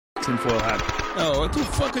Tinfoil hat. Oh, what the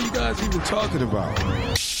fuck are you guys even talking about?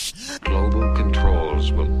 Global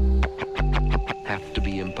controls will have to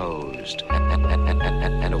be imposed,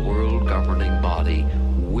 and a world governing body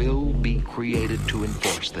will be created to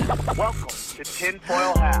enforce them. Welcome to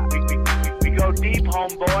Tinfoil Hat. We go deep,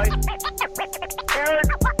 homeboy. Aaron,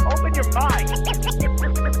 open your mind.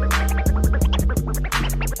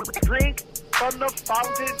 Drink from the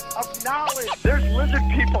fountain of knowledge. There's lizard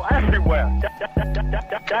people everywhere.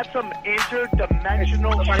 That's some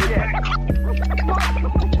interdimensional shit.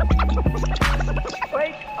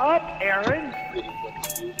 Wake up, Aaron.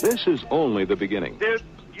 This is only the beginning. Dude,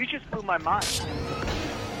 you just blew my mind.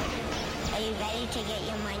 Are you ready to get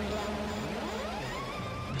your mind blown?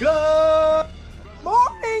 Good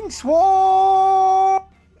morning, Swarm!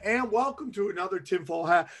 And welcome to another Tinfoil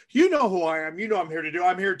Hat. You know who I am. You know I'm here to do.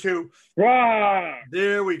 I'm here to...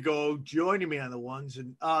 There we go. Joining me on the ones.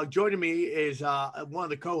 And joining me is one of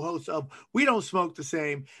the co-hosts of We Don't Smoke the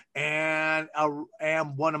Same. And I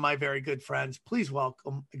am one of my very good friends. Please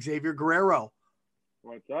welcome Xavier Guerrero.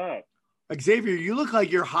 What's up? Xavier, you look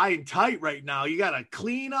like you're high and tight right now. You got a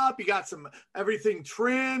clean up. You got some everything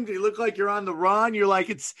trimmed. You look like you're on the run. You're like,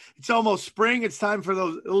 it's almost spring. It's time for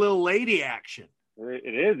those little lady action.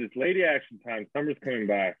 It is. It's lady action time. Summer's coming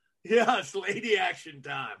back. Yeah, it's lady action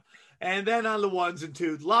time. And then on the ones and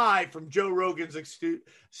twos, live from Joe Rogan's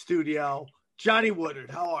studio, Johnny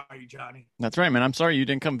Woodard. How are you, Johnny? That's right, man. I'm sorry you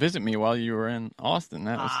didn't come visit me while you were in Austin.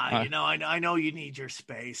 That was, I know you need your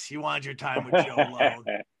space. You want your time with Joe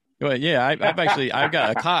Rogan. Well, yeah, I've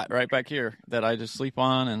got a cot right back here that I just sleep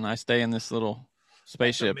on, and I stay in this little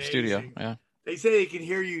spaceship studio. Yeah. They say they can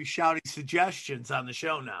hear you shouting suggestions on the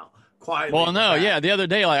show now. Quietly. Well, no, yeah. The other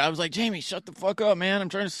day, I was like, Jamie, shut the fuck up, man. I'm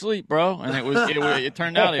trying to sleep, bro. And it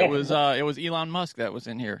turned out it was Elon Musk that was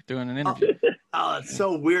in here doing an interview. Oh, that's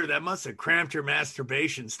so weird. That must have cramped your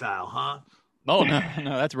masturbation style, huh? Oh no,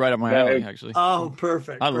 that's right up my alley, actually. Oh,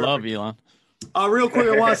 perfect. I love Elon. Real quick,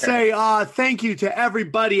 I want to say thank you to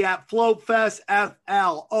everybody at Float Fest,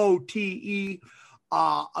 FLOTE.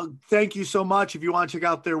 Thank you so much. If you want to check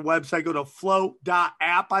out their website, go to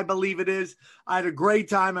float.app, I believe it is. I had a great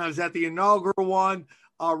time. I was at the inaugural one.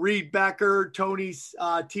 Reed Becker, Tony,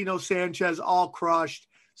 Tino Sanchez, all crushed.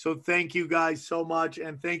 So thank you guys so much.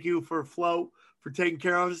 And thank you for Float for taking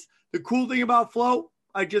care of us. The cool thing about Float,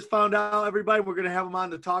 I just found out, everybody, we're going to have them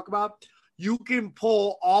on to talk about. You can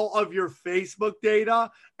pull all of your Facebook data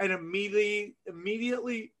and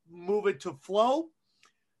immediately move it to Flow,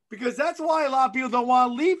 because that's why a lot of people don't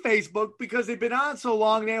want to leave Facebook, because they've been on so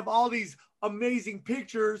long. They have all these amazing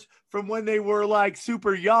pictures from when they were like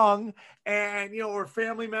super young, and or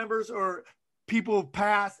family members or people have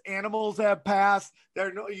passed, animals have passed.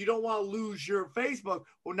 You don't want to lose your Facebook.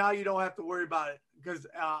 Well, now you don't have to worry about it because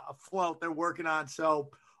Float they're working on. So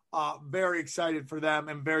very excited for them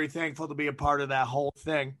and very thankful to be a part of that whole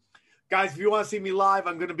thing. Guys, if you want to see me live,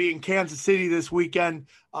 I'm going to be in Kansas City this weekend.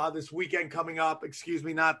 This weekend coming up, excuse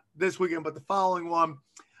me, not this weekend, but the following one.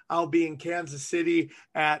 I'll be in Kansas City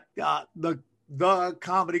at the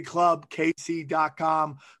Comedy Club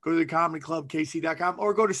KC.com. Go to the Comedy Club KC.com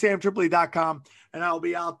or go to samtripoli.com, and I'll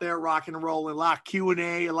be out there rocking and rolling. A lot of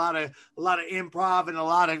Q&A, a lot of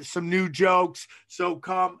improv, and some new jokes. So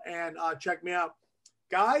come and check me out.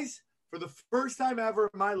 Guys, for the first time ever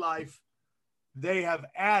in my life, they have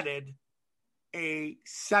added a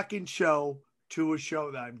second show to a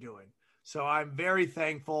show that I'm doing. So I'm very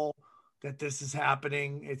thankful that this is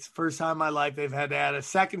happening. It's the first time in my life they've had to add a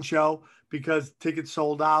second show because tickets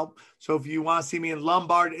sold out. So if you want to see me in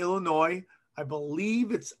Lombard, Illinois, I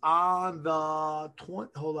believe it's on the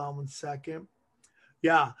hold on one second.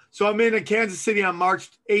 Yeah. So I'm in Kansas City on March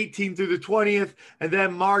 18th through the 20th. And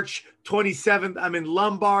then March 27th, I'm in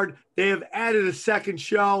Lombard. They have added a second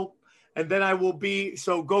show. And then I will be,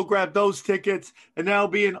 so go grab those tickets. And then I'll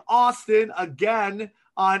be in Austin again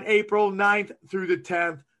on April 9th through the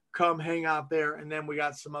 10th. Come hang out there. And then we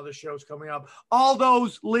got some other shows coming up. All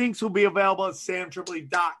those links will be available at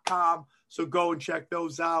samtripoli.com. So go and check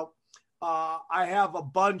those out. I have a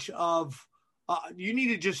bunch of, you need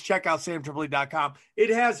to just check out samtripoli.com. It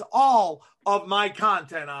has all of my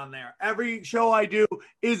content on there. Every show I do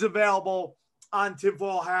is available on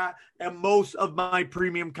Tinfoil Hat, and most of my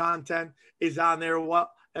premium content is on there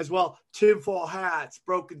as well. Tinfoil Hats,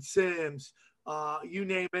 Broken Sims, you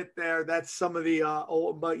name it there. That's some of the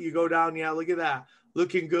old, but you go down, yeah, look at that.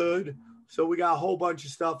 Looking good. So we got a whole bunch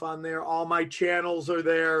of stuff on there. All my channels are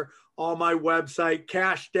there. All my website,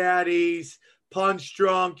 Cash Daddies, Punch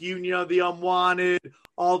Drunk, Union of the Unwanted.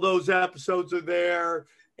 All those episodes are there,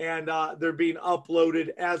 and they're being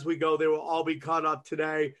uploaded as we go. They will all be caught up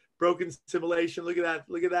today. Broken Simulation. Look at that.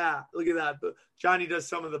 Look at that. Look at that. Johnny does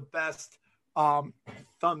some of the best thumb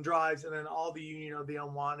drives, and then all the Union of the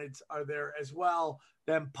Unwanteds are there as well.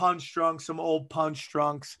 Then Punch Drunk, some old Punch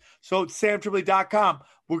Drunks. So it's samtripoli.com.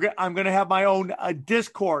 I'm going to have my own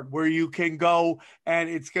Discord where you can go, and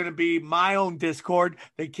it's going to be my own Discord.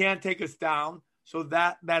 They can't take us down. So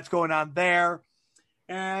that's going on there.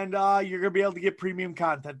 And you're going to be able to get premium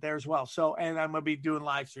content there as well. So, and I'm going to be doing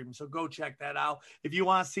live streaming. So go check that out. If you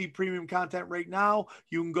want to see premium content right now,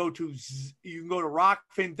 you can go to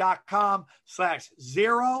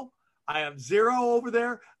rockfin.com/zero. I have Zero over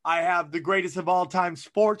there. I have the greatest of all time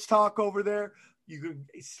sports talk over there. You can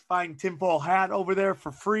find Tinfoil Hat over there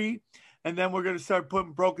for free. And then we're going to start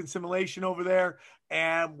putting Broken Simulation over there.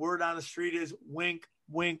 And word on the street is wink,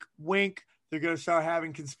 wink, wink. They're going to start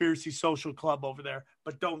having Conspiracy Social Club over there,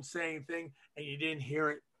 but don't say anything, and you didn't hear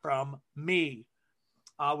it from me.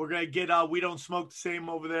 We're going to get We Don't Smoke the Same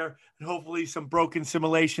over there, and hopefully some Broken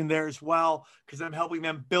Simulation there as well, because I'm helping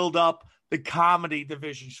them build up the comedy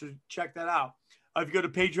division. So check that out. If you go to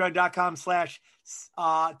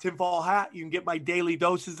patreon.com/tinfoil hat, you can get my daily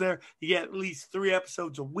doses there. You get at least 3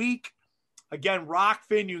 episodes a week. Again,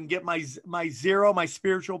 Rockfin, you can get my Zero, my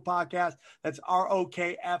spiritual podcast. That's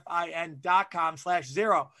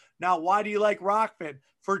ROKFIN.com/zero. Now, why do you like Rockfin?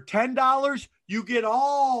 For $10, you get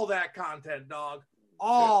all that content, dog.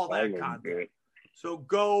 All that content. So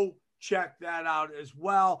go check that out as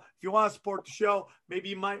well. If you want to support the show, maybe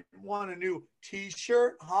you might want a new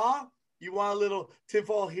t-shirt, huh? You want a little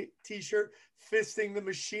tinfoil t-shirt, Fisting the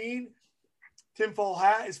Machine. Tinfoil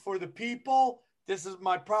Hat is for the people. This is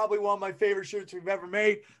probably one of my favorite shirts we've ever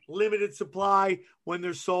made. Limited supply. When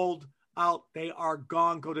they're sold out, they are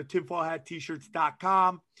gone. Go to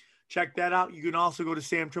tinfoilhattshirts.com. Check that out. You can also go to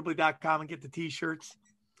samtripoli.com and get the t-shirts.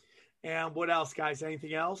 And what else, guys?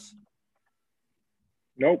 Anything else?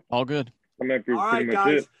 Nope. All good. I'm pretty All right, much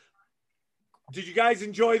guys. it. Did you guys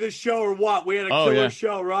enjoy this show or what? We had a killer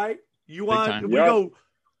show, right? You want? We go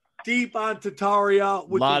deep on Tataria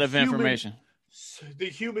with a lot of information. The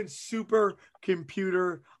human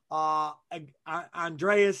supercomputer,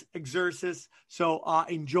 Andreas Exercis. So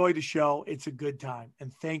enjoy the show. It's a good time.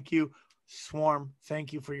 And thank you, Swarm.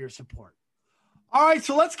 Thank you for your support. All right,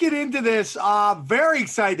 so let's get into this. Very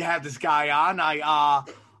excited to have this guy on.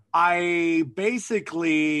 I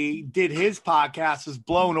basically did his podcast, was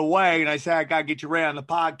blown away, and I said, I got to get you right on the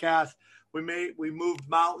podcast. We moved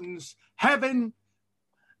mountains, heaven,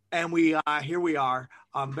 and here we are.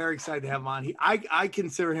 I'm very excited to have him on. I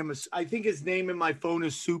consider him I think his name in my phone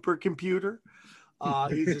is Supercomputer.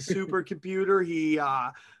 He's a supercomputer. He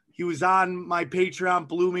was on my Patreon,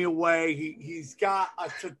 blew me away. He's got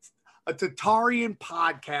a Tatarian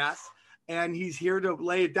podcast, and he's here to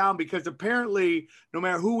lay it down because apparently no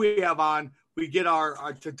matter who we have on, we get our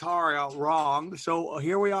Tataria wrong. So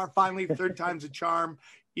here we are, finally, third time's a charm.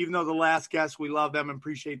 Even though the last guests, we love them and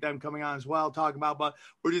appreciate them coming on as well, talking about, but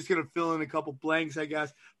we're just going to fill in a couple blanks, I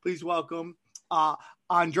guess. Please welcome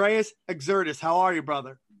Andreas Exercis. How are you,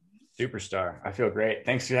 brother? Superstar. I feel great.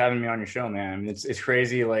 Thanks for having me on your show, man. It's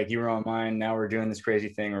crazy. Like, you were on mine. Now we're doing this crazy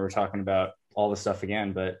thing where we're talking about all this stuff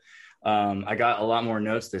again. But I got a lot more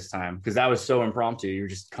notes this time because that was so impromptu. You were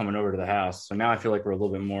just coming over to the house. So now I feel like we're a little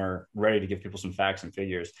bit more ready to give people some facts and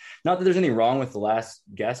figures. Not that there's anything wrong with the last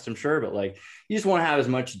guest, I'm sure, but like, you just want to have as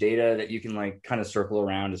much data that you can like kind of circle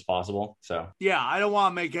around as possible. So yeah, I don't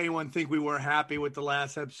want to make anyone think we weren't happy with the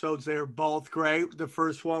last episodes. They were both great. The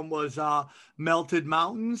first one was Melted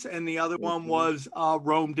Mountains, and the other one was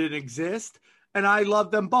Rome Didn't Exist. And I love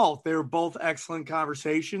them both. They were both excellent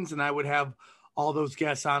conversations, and I would have all those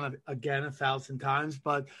guests on again 1,000 times,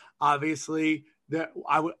 but obviously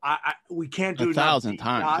we can't do 1,000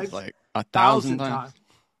 times. It's like 1,000 times.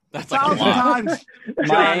 That's like 1,000 times.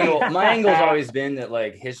 My angle's always been that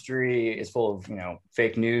like history is full of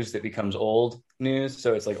fake news that becomes old news.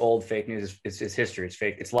 So it's like old fake news. It's history. It's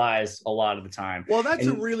fake. It's lies a lot of the time. Well, that's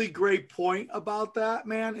a really great point about that,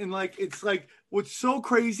 man. And like, it's like what's so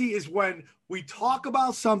crazy is when we talk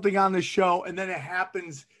about something on the show and then it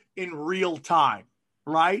happens in real time,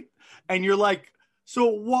 right? And you're like, so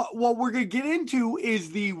what we're going to get into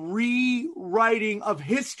is the rewriting of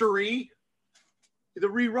history,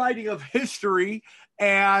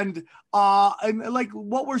 and like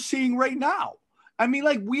what we're seeing right now. I mean,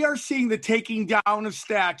 like, we are seeing the taking down of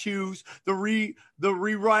statues, the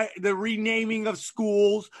renaming of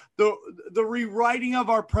schools, the rewriting of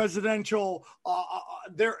our presidential,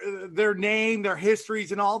 their name, their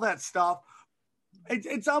histories, and all that stuff.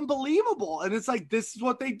 It's unbelievable. And it's like, this is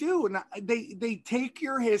what they do. And they take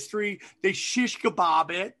your history, they shish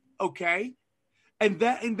kebab it, okay? and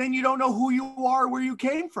then you don't know who you are, where you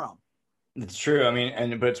came from. It's true. I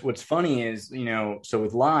mean, but what's funny is, so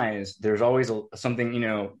with lies, there's always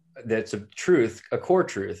something, that's a truth, a core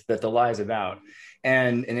truth that the lie is about.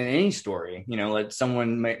 And in any story, like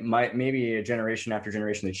someone might maybe a generation after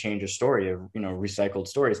generation, they change a story of, recycled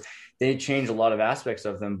stories. They change a lot of aspects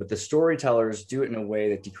of them, but the storytellers do it in a way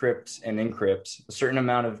that decrypts and encrypts a certain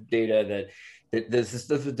amount of data that this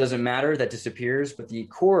stuff doesn't matter, that disappears, but the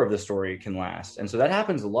core of the story can last. And so that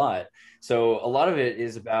happens a lot. So a lot of it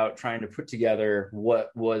is about trying to put together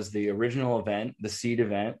what was the original event, the seed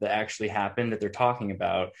event that actually happened that they're talking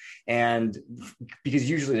about. And because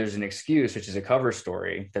usually there's an excuse, which is a cover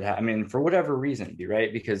story for whatever reason,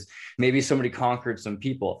 right? Because maybe somebody conquered some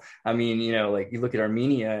people. Like you look at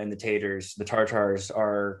Armenia and the Tatars, the Tartars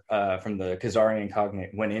are from the Khazarian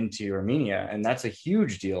Cognate went into Armenia. And that's a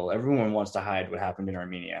huge deal. Everyone wants to hide what happened in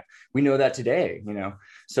Armenia. We know that today,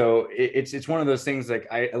 So it's one of those things, like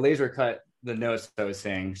I laser cut the notes I was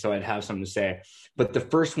saying, so I'd have something to say. But the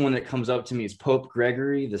first one that comes up to me is Pope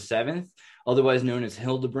Gregory VII, otherwise known as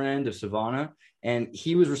Hildebrand of Savannah. And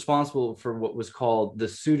he was responsible for what was called the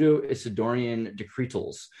Pseudo-Isidorian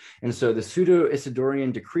Decretals. And so the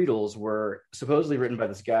Pseudo-Isidorian Decretals were supposedly written by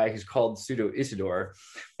this guy who's called Pseudo-Isidore,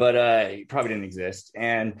 but he probably didn't exist.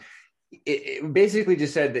 And it basically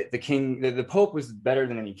just said that the Pope was better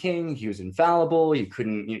than any king. He was infallible.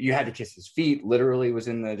 You had to kiss his feet, literally was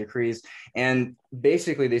in the decrees. And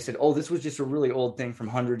basically they said, oh, this was just a really old thing from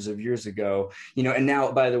hundreds of years ago, and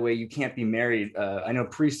now, by the way, you can't be married. I know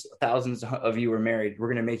priests, thousands of you are married. We're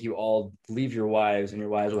going to make you all leave your wives, and your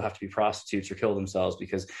wives will have to be prostitutes or kill themselves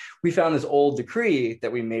because we found this old decree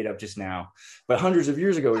that we made up just now. But hundreds of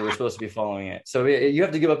years ago, we were supposed to be following it. So you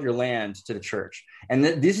have to give up your land to the church. And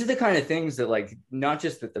these are the kind of things that, like, not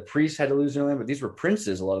just that the priests had to lose their land, but these were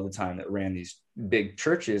princes a lot of the time that ran these big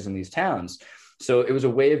churches in these towns. So it was a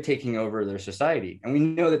way of taking over their society. And we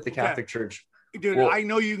know that the Catholic Church... Dude, I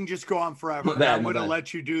know you can just go on forever. I'm going to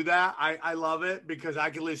let you do that. I love it because I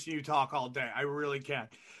can listen to you talk all day. I really can.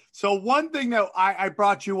 So one thing that I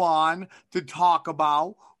brought you on to talk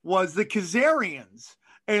about was the Khazarians.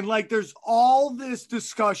 And like, there's all this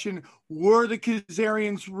discussion. Were the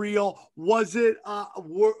Khazarians real? Was it,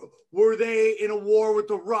 were they in a war with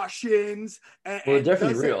the Russians? Well,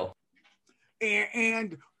 definitely real.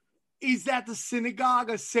 And is that the synagogue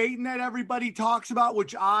of Satan that everybody talks about?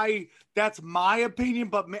 That's my opinion,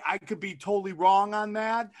 but I could be totally wrong on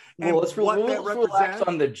that. And let's relax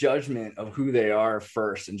on the judgment of who they are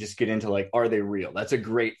first and just get into, like, are they real? That's a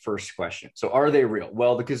great first question. So are they real?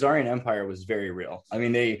 Well, the Khazarian Empire was very real. I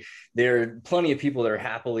mean, there are plenty of people that are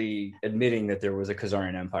happily admitting that there was a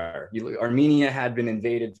Khazarian Empire. Armenia had been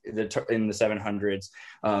invaded in the 700s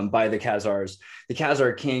by the Khazars. The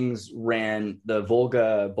Khazar kings ran the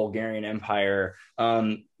Volga Bulgarian Empire.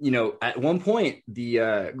 At one point, the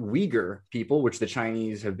Uyghur people, which the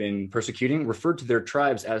Chinese have been persecuting, referred to their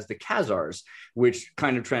tribes as the Khazars, which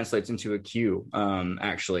kind of translates into a Q,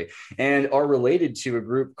 actually, and are related to a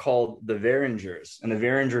group called the Varangirs. And the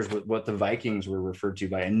Varangirs were what the Vikings were referred to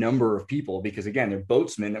by a number of people, because, again, they're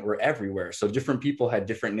boatsmen that were everywhere. So different people had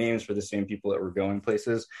different names for the same people that were going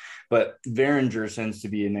places. But Varangirs tends to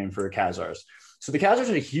be a name for Khazars. So the Khazars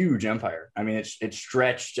had a huge empire. I mean, it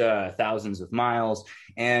stretched thousands of miles.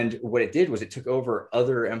 And what it did was it took over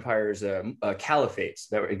other empires, caliphates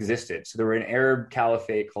that existed. So there were an Arab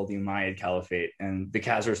caliphate called the Umayyad Caliphate, and the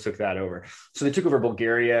Khazars took that over. So they took over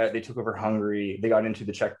Bulgaria, they took over Hungary, they got into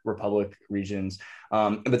the Czech Republic regions,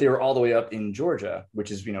 but they were all the way up in Georgia, which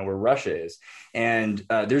is, where Russia is. And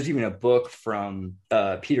there's even a book from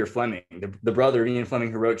Peter Fleming, the brother of Ian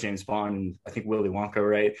Fleming, who wrote James Bond and I think Willy Wonka,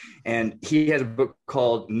 right? And he has a book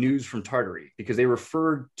called News from Tartary, because they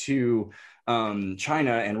referred to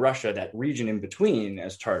China and Russia, that region in between,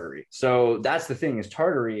 as Tartary. So that's the thing, is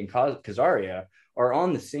Tartary and Khazaria are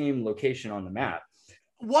on the same location on the map.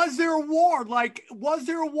 Was there a war? Was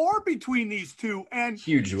there a war between these two? And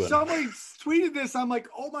huge one. Somebody tweeted this. I'm like,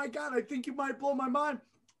 oh my God, I think you might blow my mind.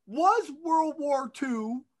 Was World War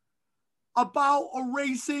II about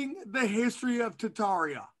erasing the history of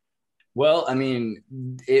Tartaria? Well, I mean,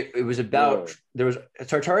 it was about,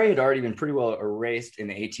 Tartaria had already been pretty well erased in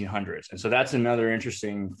the 1800s. And so that's another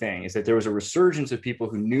interesting thing, is that there was a resurgence of people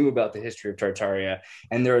who knew about the history of Tartaria.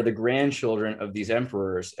 And there are the grandchildren of these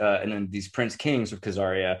emperors and then these prince kings of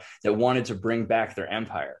Khazaria that wanted to bring back their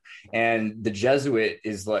empire. And the Jesuit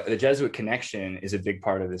connection is a big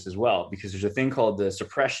part of this as well, because there's a thing called the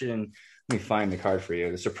suppression. Let me find the card for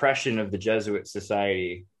you. The suppression of the Jesuit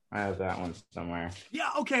Society I have that one somewhere. Yeah,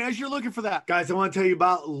 okay. As you're looking for that, guys, I want to tell you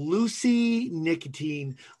about Lucy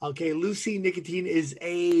Nicotine. Okay, Lucy Nicotine is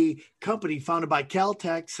a company founded by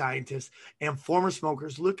Caltech scientists and former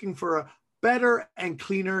smokers looking for a better and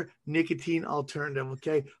cleaner nicotine alternative.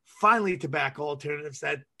 Okay, finally, tobacco alternatives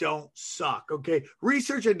that don't suck. Okay,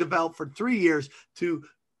 research and developed for 3 years to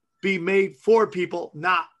be made for people,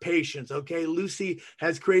 not patients. Okay, Lucy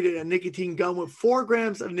has created a nicotine gum with 4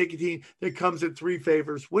 grams of nicotine that comes in 3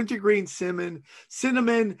 flavors: wintergreen,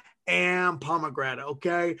 cinnamon, and pomegranate.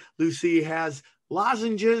 Okay, Lucy has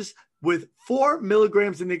lozenges with 4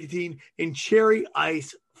 milligrams of nicotine in cherry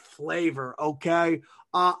ice flavor. Okay,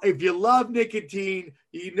 if you love nicotine,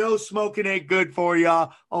 you know smoking ain't good for you,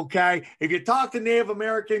 okay? If you talk to Native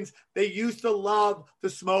Americans, they used to love to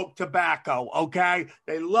smoke tobacco, okay?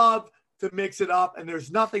 They love to mix it up, and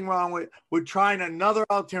there's nothing wrong with trying another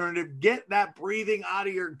alternative. Get that breathing out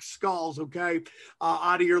of your skulls, okay?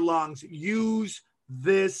 Out of your lungs. Use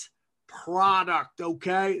this product,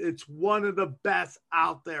 okay? It's one of the best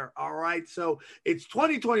out there, all right? So it's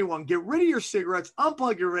 2021. Get rid of your cigarettes,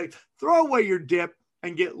 unplug your vape, throw away your dip,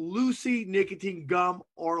 and get Lucy nicotine gum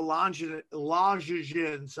or lozenges,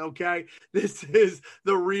 okay? This is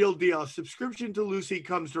the real deal. A subscription to Lucy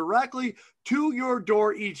comes directly to your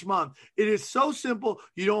door each month. It is so simple,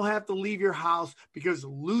 you don't have to leave your house because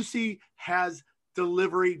Lucy has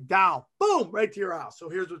delivery down. Boom, right to your house. So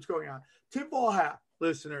here's what's going on. Tinfoil hat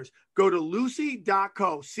listeners, go to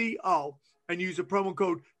lucy.co, C-O, and use the promo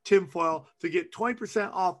code tinfoil to get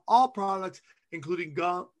 20% off all products, including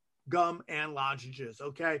gum and lozenges.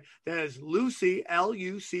 Okay, that is Lucy,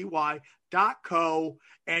 LUCY.co,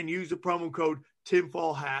 and use the promo code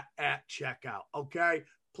tinfoil hat at checkout. Okay,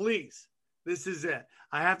 please, this is it.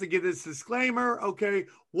 I have to give this disclaimer. Okay,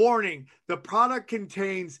 warning: the product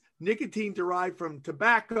contains nicotine derived from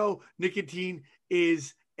tobacco. Nicotine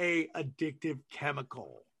is a addictive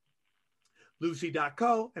chemical.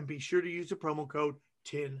 Lucy.co, and be sure to use the promo code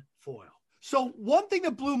tinfoil. So one thing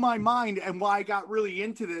that blew my mind and why I got really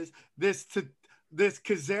into this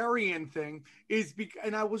Khazarian thing is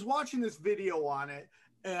and I was watching this video on it.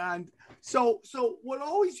 And so what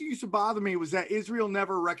always used to bother me was that Israel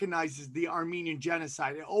never recognizes the Armenian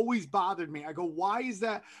genocide. It always bothered me. I go, why is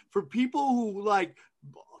that? For people who like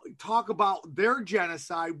talk about their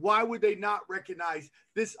genocide, why would they not recognize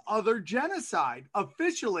this other genocide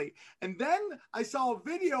officially? And then I saw a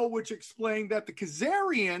video which explained that the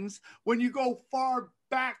Khazarians, when you go far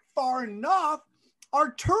enough,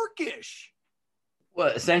 are Turkish. Well,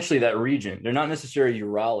 essentially that region, they're not necessarily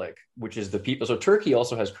Uralic, which is the people. So Turkey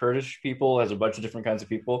also has Kurdish people, has a bunch of different kinds of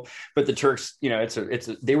people, but the Turks, you know,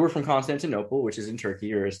 they were from Constantinople, which is in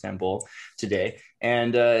Turkey, or Istanbul today.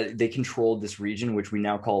 And they controlled this region, which we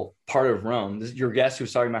now call part of Rome. Your guest who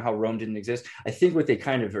was talking about how Rome didn't exist. I think what they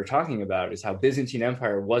kind of are talking about is how Byzantine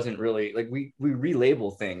Empire wasn't really, like, we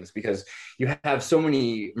relabel things because you have so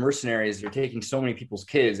many mercenaries, they're taking so many people's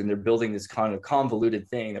kids and they're building this kind of convoluted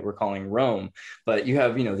thing that we're calling Rome. But you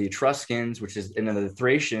have, you know, the Etruscans, which is, and then the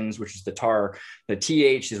Thracians, which is the Tar. The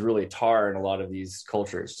TH is really Tar in a lot of these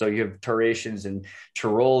cultures. So you have Taratians and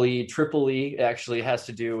Tripoli actually has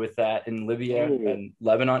to do with that in Libya. Ooh. And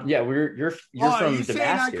Lebanon. Yeah, you're from you Damascus.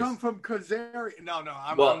 saying I come from Khazarian? No,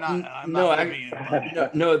 I'm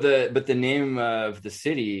not. But the name of the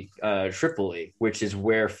city, Tripoli, which is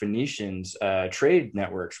where Phoenicians trade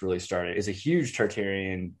networks really started, is a huge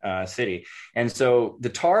Tartarian city. And so the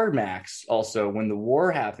Tarmacs also, when the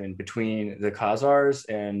war happened between the Khazars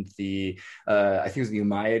and the I think it was the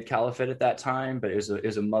Umayyad Caliphate at that time, but it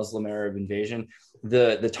was a Muslim Arab invasion.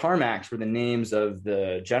 The Tarmacs were the names of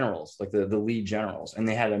the generals, like the lead generals, and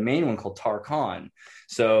they had a main one called Tarkhan.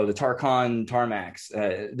 So the Tarkhan Tarmacs,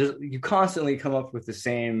 you constantly come up with the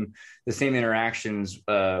same interactions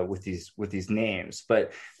with these names.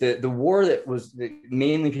 But the war that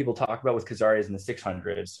mainly people talk about with Khazaris in the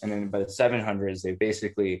 600s, and then by the 700s they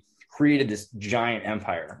basically created this giant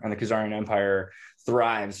empire, and the Khazarian Empire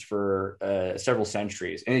thrives for several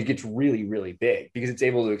centuries, and it gets really, really big because it's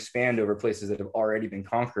able to expand over places that have already been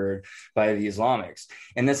conquered by the Islamics.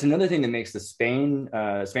 And that's another thing that makes the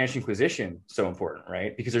Spanish Inquisition so important,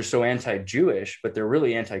 right? Because they're so anti-Jewish, but they're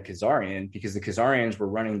really anti-Khazarian because the Khazarians were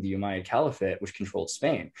running the Umayyad Caliphate, which controlled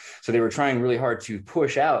Spain. So they were trying really hard to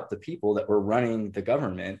push out the people that were running the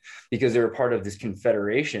government because they were part of this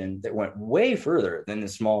confederation that went way further than the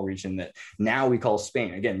small region that now we call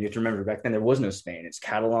Spain. Again, you have to remember back then there was no Spain. Spain. It's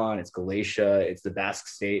Catalan, it's Galicia, it's the Basque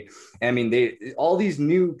state. I mean, all these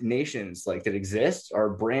new nations like that exist are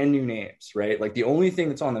brand new names, right? Like the only thing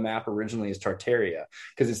that's on the map originally is Tartaria,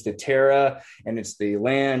 because it's the terra and it's the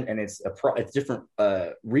land and it's different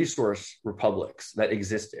resource republics that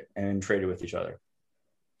existed and traded with each other.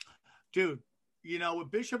 Dude, you know,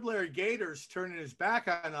 with Bishop Larry Gators turning his back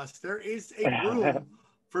on us, there is a room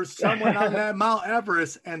for someone on that Mount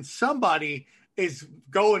Everest, and somebody is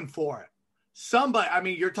going for it. Somebody, I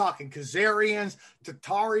mean, you're talking Khazarians,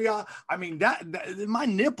 Tataria. I mean, that my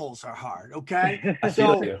nipples are hard, okay?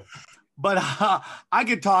 So, but I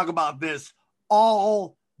could talk about this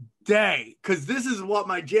all day, because this is what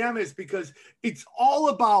my jam is, because it's all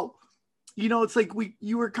about, you know, it's like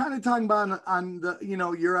you were kind of talking about on the, you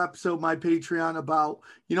know, your episode, my Patreon, about,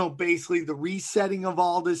 you know, basically the resetting of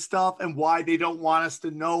all this stuff and why they don't want us to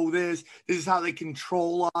know this. This is how they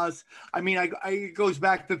control us. I mean, it goes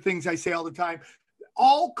back to things I say all the time.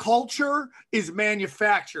 All culture is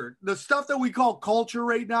manufactured. The stuff that we call culture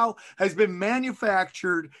right now has been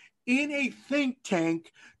manufactured in a think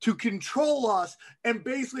tank to control us and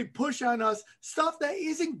basically push on us stuff that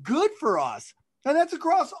isn't good for us. And that's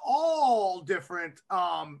across all different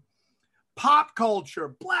pop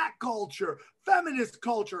culture, black culture, feminist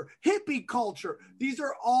culture, hippie culture. These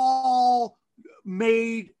are all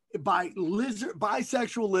made by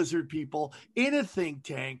bisexual lizard people in a think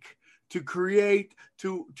tank to create,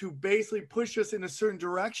 to basically push us in a certain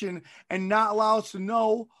direction and not allow us to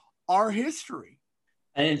know our history.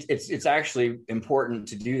 And it's actually important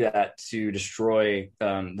to do that to destroy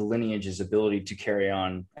the lineage's ability to carry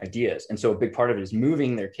on ideas. And so a big part of it is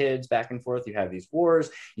moving their kids back and forth. You have these wars.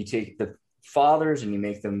 You take the fathers and you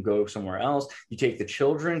make them go somewhere else. You take the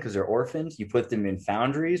children, because they're orphans, you put them in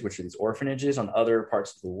foundries, which are these orphanages on other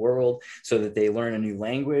parts of the world, so that they learn a new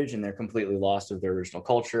language and they're completely lost of their original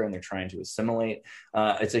culture and they're trying to assimilate.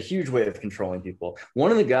 It's a huge way of controlling people. One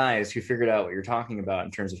of the guys who figured out what you're talking about in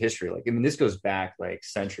terms of history, like, I mean, this goes back like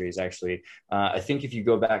centuries, actually. I think if you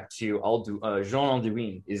go back to Jean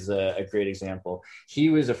Alduin is a great example. He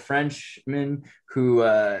was a Frenchman who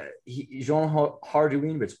Jean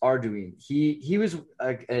Hardouin, but it's Arduin. He was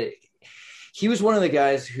one of the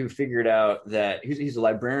guys who figured out that he's a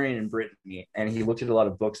librarian in Brittany, and he looked at a lot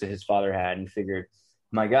of books that his father had and figured,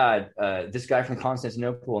 my God, this guy from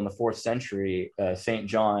Constantinople in the 4th century, St.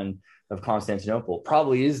 John of Constantinople,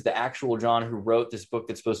 probably is the actual John who wrote this book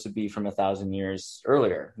that's supposed to be from 1,000 years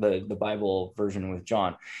earlier, the Bible version with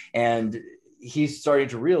John. And he's starting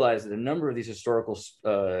to realize that a number of these historical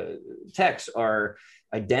texts are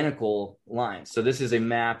identical lines. So this is a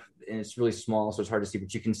map, and it's really small, so it's hard to see,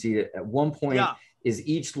 but you can see that at one point is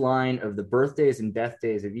each line of the birthdays and death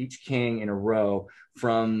days of each king in a row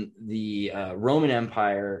from the Roman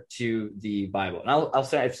Empire to the Bible. And I'll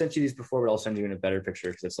say, I've sent you these before, but I'll send you in a better picture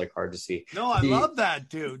because it's like hard to see. No, I love that,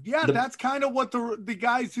 dude. Yeah, that's kind of what the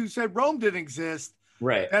guys who said Rome didn't exist.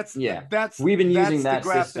 Right. That's we've been using that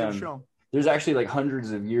graph system. There's actually like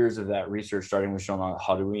hundreds of years of that research, starting with Jean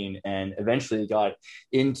Hardouin, and eventually got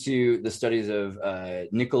into the studies of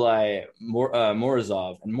Nikolai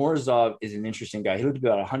Morozov. And Morozov is an interesting guy. He lived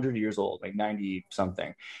about 100 years old, like 90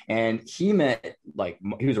 something. And he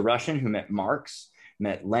was a Russian who met Marx,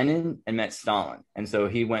 met Lenin, and met Stalin. And so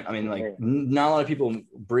he went, I mean, like not a lot of people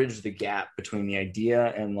bridge the gap between the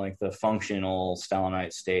idea and like the functional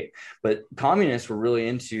Stalinite state. But communists were really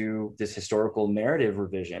into this historical narrative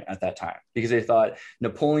revision at that time, because they thought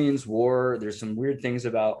Napoleon's war, there's some weird things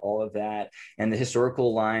about all of that, and the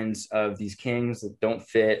historical lines of these kings that don't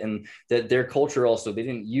fit, and that their culture also, they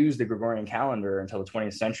didn't use the Gregorian calendar until the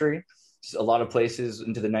 20th century. A lot of places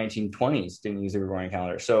into the 1920s didn't use the Gregorian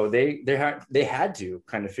calendar. So they had to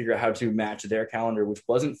kind of figure out how to match their calendar, which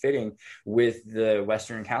wasn't fitting with the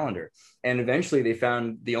Western calendar. And eventually they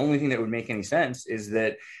found the only thing that would make any sense is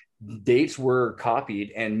that dates were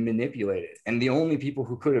copied and manipulated. And the only people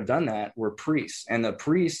who could have done that were priests. And the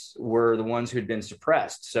priests were the ones who had been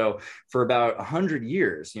suppressed. So for about 100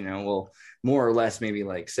 years, more or less, maybe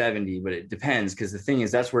like 70, but it depends, because the thing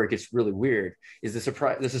is, that's where it gets really weird, is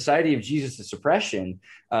the Society of Jesus' suppression.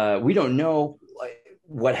 We don't know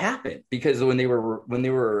what happened, because when they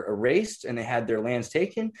were erased and they had their lands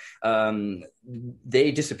taken,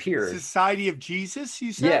 they disappeared. Society of Jesus,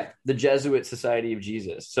 you said? Yeah, the Jesuit Society of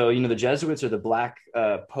Jesus. So the Jesuits are the black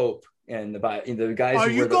pope, and the guys. Are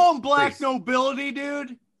you going black nobility,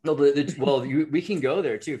 dude? No, but we can go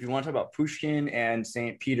there too if you want to talk about Pushkin and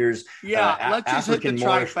St. Peter's. Yeah, let's just hit the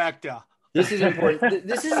trifecta. This is important.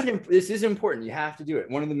 This is important. You have to do it.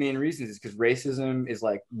 One of the main reasons is because racism is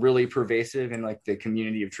like really pervasive in like the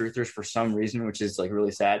community of truthers for some reason, which is like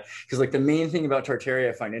really sad. Because like the main thing about Tartaria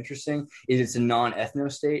I find interesting is it's a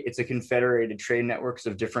non-ethno state. It's a confederated trade networks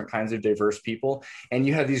of different kinds of diverse people, and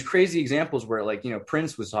you have these crazy examples where like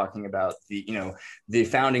Prince was talking about the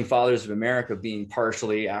founding fathers of America being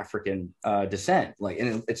partially African descent. Like,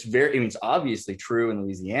 and it's obviously true in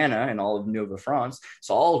Louisiana and all of Nova France. It's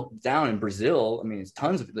all down in Brazil. I mean, it's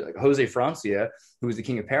tons of like Jose Francia, who was the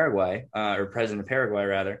king of Paraguay, or president of Paraguay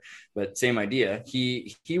rather, but same idea.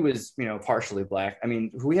 He was, partially black. I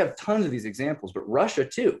mean, we have tons of these examples, but Russia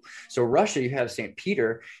too. So Russia, you have St.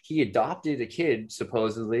 Peter. He adopted a kid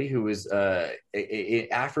supposedly who was a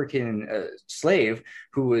African slave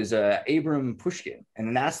who was Abram Pushkin,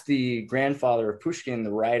 and that's the grandfather of Pushkin,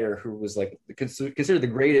 the writer who was like considered the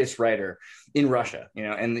greatest writer in Russia.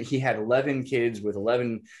 And he had 11 kids with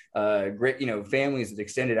 11 great families that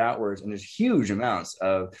extended outwards, and there's huge amounts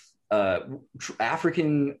of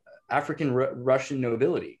African Russian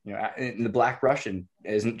nobility. And the Black Russian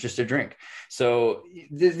isn't just a drink. So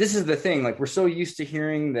this is the thing. Like, we're so used to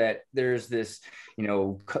hearing that there's this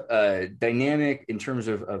dynamic in terms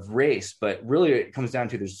of race, but really it comes down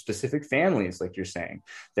to there's specific families, like you're saying,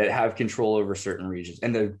 that have control over certain regions.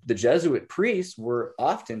 And the Jesuit priests were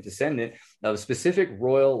often descendant of specific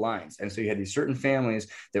royal lines. And so you had these certain families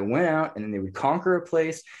that went out and then they would conquer a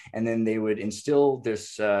place, and then they would instill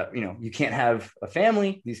this, you can't have a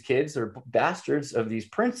family. These kids are bastards of these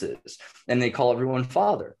princes, and they call everyone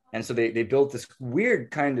father. And so they built this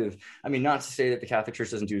weird kind of, not to say that the Catholic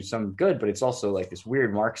Church doesn't do some good, but it's also like this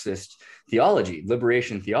weird Marxist theology,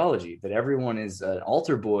 liberation theology, that everyone is an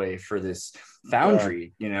altar boy for this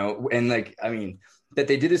foundry, and like, that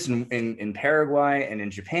they did this in Paraguay and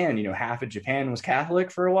in Japan. Half of Japan was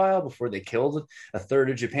Catholic for a while before they killed a third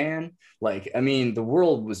of Japan. Like, the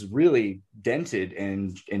world was really dented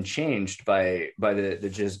and changed by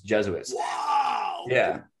the Jesuits. Wow.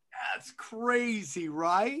 Yeah. That's crazy,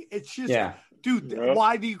 right? It's just, yeah. Dude,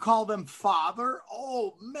 why do you call them father?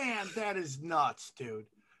 Oh, man, that is nuts, dude.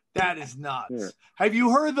 That is nuts. Yeah. Have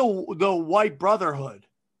you heard the White Brotherhood?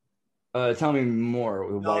 Tell me more.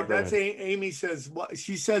 No, that's Amy says.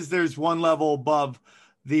 She says there's one level above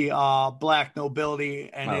the Black nobility,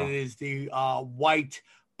 and it is the White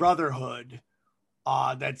Brotherhood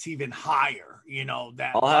that's even higher.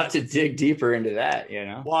 That I'll have to dig deeper into that.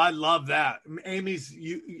 Well, I love that.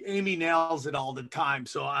 Amy nails it all the time,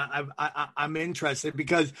 so I'm interested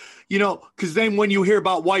because then when you hear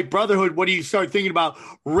about White Brotherhood, what do you start thinking about?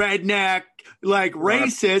 Redneck, like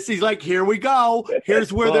racist. He's like, here we go.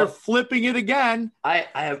 Here's where they're flipping it again.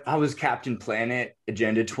 I was Captain Planet,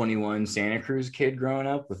 Agenda 21 Santa Cruz kid growing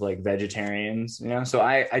up with like vegetarians, so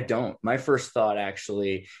I don't. My first thought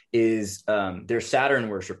actually is they're Saturn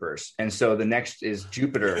worshipers, and so the next is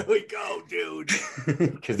Jupiter. Here we go, dude.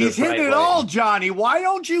 He's hitting it all, Johnny. Why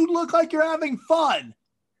don't you look like you're having fun?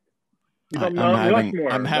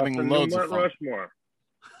 I'm having loads of fun.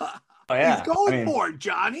 Oh yeah, he's going for it,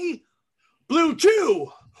 Johnny. Blue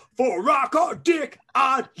Chew for rock hard dick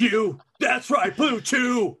on you. That's right, Blue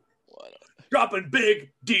Chew. Dropping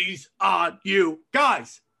big D's on you.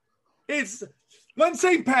 Guys, when's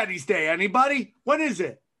St. Patty's Day? Anybody? When is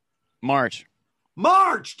it? March,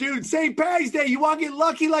 dude. St. Patty's Day. You want to get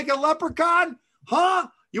lucky like a leprechaun? Huh?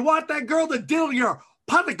 You want that girl to diddle your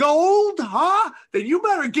pot of gold? Huh? Then you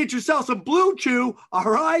better get yourself some Blue Chew, all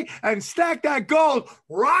right? And stack that gold,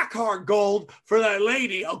 rock hard gold for that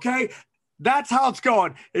lady, okay? That's how it's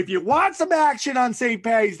going. If you want some action on St.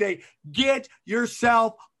 Patty's Day, get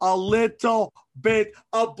yourself a little bit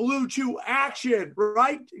of Blue Chew action,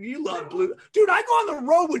 right? You love Blue. Dude, I go on the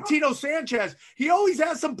road with Tino Sanchez. He always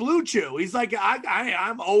has some Blue Chew. He's like,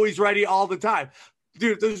 I'm always ready all the time.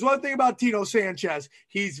 Dude, there's one thing about Tino Sanchez.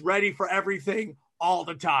 He's ready for everything all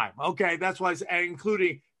the time, okay? That's why it's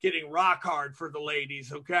including getting rock hard for the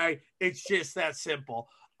ladies, okay? It's just that simple.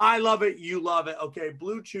 I love it. You love it. Okay.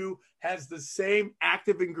 Blue Chew has the same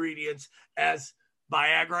active ingredients as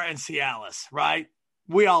Viagra and Cialis, right?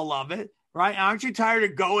 We all love it, right? Aren't you tired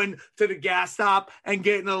of going to the gas stop and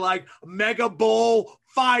getting a Mega Bowl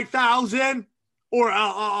 5,000 or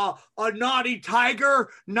a Naughty Tiger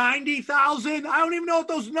 90,000? I don't even know what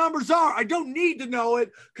those numbers are. I don't need to know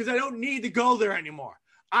it because I don't need to go there anymore.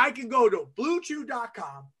 I can go to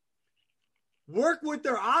BlueChew.com, work with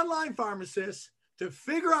their online pharmacists to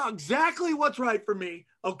figure out exactly what's right for me,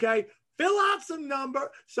 okay? Fill out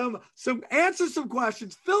answer some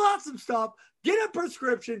questions, fill out some stuff, get a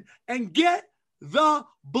prescription, and get the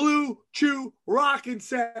Blue Chew rockin'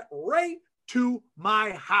 set right to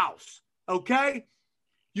my house, okay?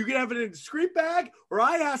 You can have it in a discreet bag, or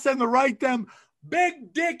I ask them to write them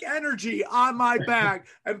big dick energy on my bag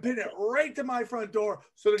and pin it right to my front door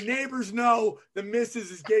so the neighbors know the missus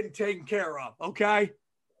is getting taken care of. Okay?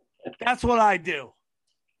 That's what I do.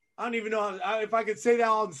 I don't even know if I could say that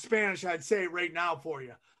all in Spanish. I'd say it right now for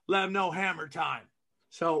you. Let them know hammer time.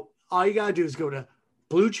 So all you got to do is go to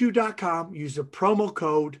BlueChew.com, use the promo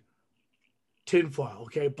code tinfoil.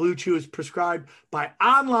 Okay. Blue Chew is prescribed by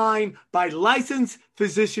licensed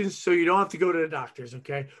physicians. So you don't have to go to the doctors.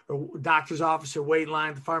 Okay. Or doctor's office or wait in line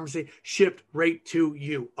at the pharmacy, shipped right to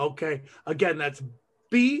you. Okay. Again, that's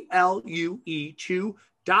BLUE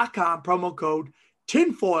Chew.com, promo code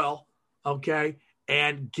tinfoil. Okay.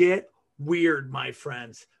 And get weird, my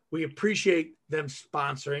friends. We appreciate them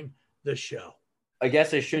sponsoring the show. I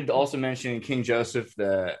guess I should also mention King Joseph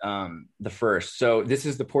the first. So this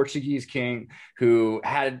is the Portuguese king who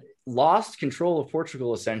had lost control of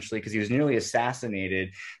Portugal essentially because he was nearly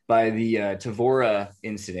assassinated by the Tavora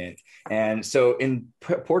incident. And so in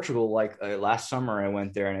Portugal, like last summer, I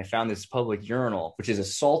went there and I found this public urinal, which is a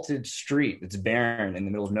salted street that's barren in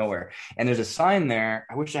the middle of nowhere. And there's a sign there.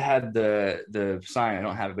 I wish I had the sign. I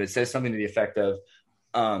don't have it, but it says something to the effect of,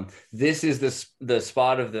 this is the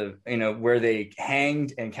spot of the, where they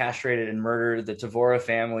hanged and castrated and murdered the Tavora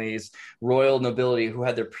family's royal nobility who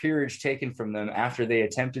had their peerage taken from them after they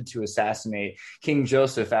attempted to assassinate King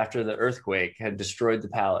Joseph after the earthquake had destroyed the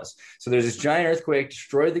palace. So there's this giant earthquake,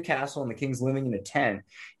 destroyed the castle, and the king's living in a tent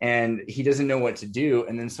and he doesn't know what to do.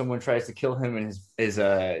 And then someone tries to kill him and his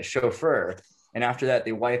chauffeur. And after that,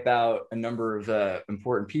 they wipe out a number of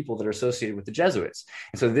important people that are associated with the Jesuits.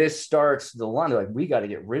 And so this starts the line. They're like, we got to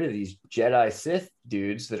get rid of these Jedi Sith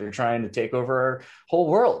dudes that are trying to take over our whole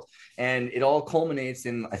world. And it all culminates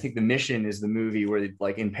in, I think the Mission is the movie where,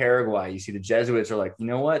 like in Paraguay, you see the Jesuits are like, you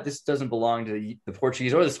know what? This doesn't belong to the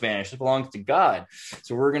Portuguese or the Spanish. It belongs to God.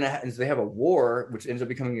 So we're going to, they have a war, which ends up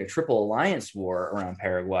becoming a triple alliance war around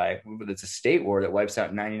Paraguay. It's a state war that wipes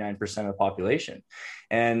out 99% of the population.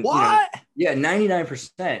 And what?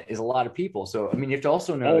 99% is a lot of people. So, I mean, you have to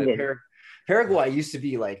also know that Paraguay used to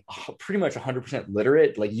be like pretty much 100%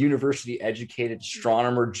 literate, like university educated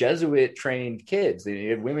astronomer, Jesuit trained kids. They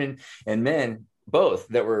had women and men both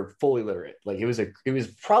that were fully literate. Like it was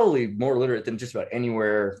probably more literate than just about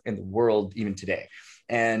anywhere in the world, even today.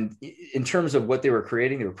 And in terms of what they were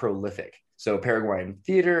creating, they were prolific. So Paraguayan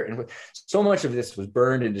theater, and so much of this was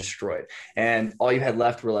burned and destroyed. And all you had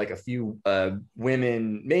left were like a few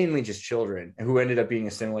women, mainly just children, who ended up being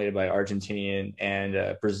assimilated by Argentinian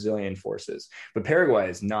and Brazilian forces. But Paraguay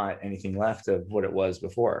is not anything left of what it was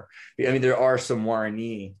before. I mean, there are some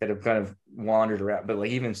Guarani that have kind of wandered around, but like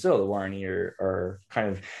even so, the Guarani are kind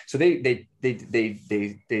of, so they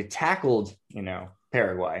tackled,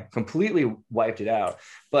 Paraguay, completely wiped it out.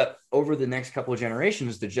 But over the next couple of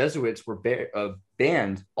generations, the Jesuits were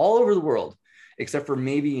banned all over the world, except for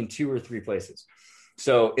maybe in 2 or 3 places.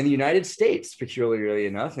 So in the United States, peculiarly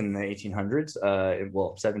enough, in the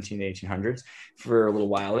 1800s, 17 to 1800s, for a little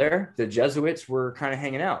while there, the Jesuits were kind of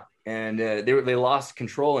hanging out, and they lost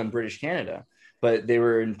control in British Canada, but they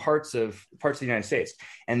were in parts of the United States,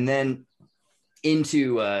 and then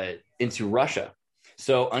into Russia.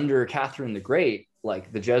 So under Catherine the Great,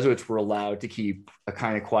 like the Jesuits were allowed to keep a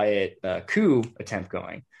kind of quiet coup attempt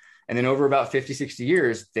going. And then over about 50, 60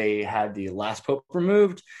 years, they had the last pope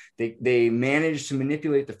removed. They managed to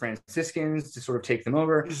manipulate the Franciscans to sort of take them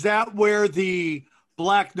over. Is that where the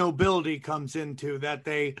black nobility comes into, that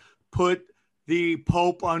they put the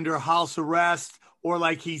pope under house arrest, or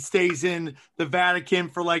like he stays in the Vatican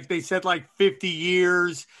for like, they said like 50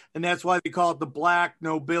 years. And that's why they call it the black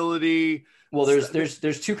nobility. Well, there's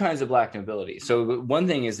 2 kinds of black nobility. So one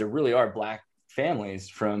thing is there really are black families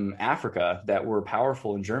from Africa that were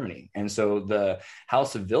powerful in Germany. And so the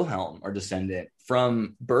House of Wilhelm are descendant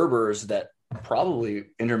from Berbers that probably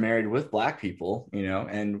intermarried with black people,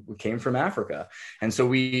 and came from Africa. And so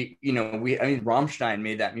Rammstein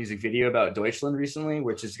made that music video about Deutschland recently,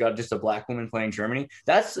 which has got just a black woman playing Germany.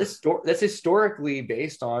 That's historically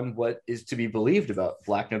based on what is to be believed about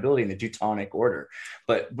black nobility in the Teutonic Order.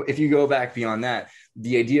 But if you go back beyond that,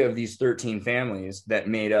 the idea of these 13 families that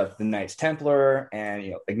made up the Knights Templar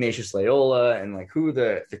and Ignatius Loyola and like who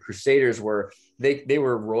the Crusaders were, they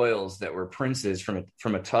were royals that were princes from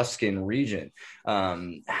a Tuscan region.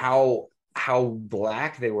 How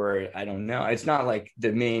black they were, I don't know. It's not like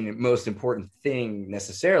the most important thing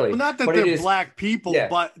necessarily. Well, not that they're black people,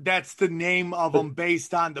 but that's the name of them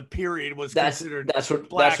based on the period was considered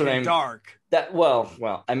black and dark.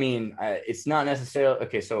 I mean, it's not necessarily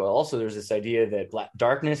okay. So also, there's this idea that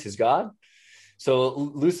darkness is God. So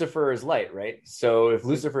Lucifer is light, right? So if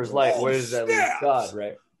Lucifer is light, what is that? God,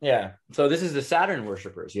 right? Yeah. So this is the Saturn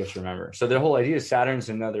worshipers, you have to remember. So their whole idea is Saturn's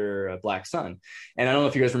another black sun. And I don't know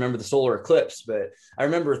if you guys remember the solar eclipse, but I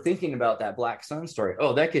remember thinking about that black sun story.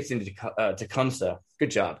 Oh, that gets into Tecumseh. Good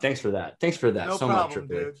job. Thanks for that. Thanks for that No so problem, much.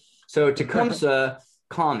 dude. So Tecumseh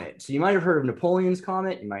comet. So you might have heard of Napoleon's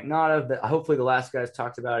comet. You might not have, but hopefully the last guys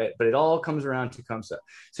talked about it, but it all comes around Tecumseh.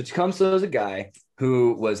 So Tecumseh is a guy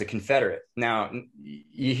who was a Confederate. Now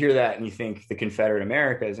you hear that and you think the Confederate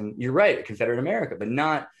Americas, and you're right, a Confederate America, but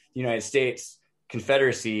not the United States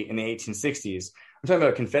Confederacy in the 1860s. I'm talking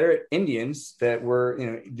about Confederate Indians that were,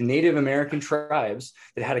 the Native American tribes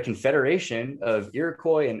that had a confederation of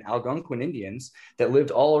Iroquois and Algonquin Indians that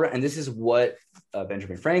lived all around. And this is what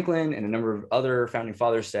Benjamin Franklin and a number of other founding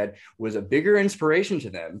fathers said was a bigger inspiration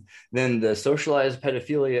to them than the socialized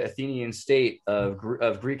pedophilia Athenian state of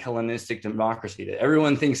Greek Hellenistic democracy that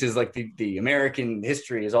everyone thinks is like the American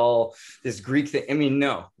history is all this Greek thing. I mean,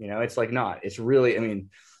 no, it's like not. It's really,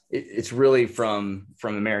 it's really from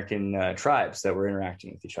American tribes that were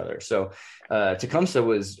interacting with each other. So Tecumseh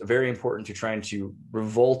was very important to trying to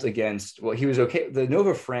revolt against. Well, he was okay. The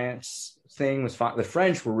Nova France thing was fine. The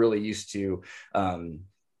French were really used to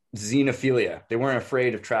xenophilia. They weren't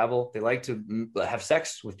afraid of travel. They liked to have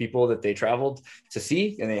sex with people that they traveled to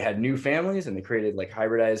see, and they had new families, and they created like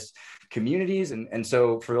hybridized communities. And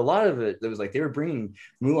so for a lot of it was like they were bringing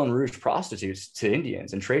Moulin Rouge prostitutes to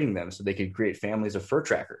Indians and trading them so they could create families of fur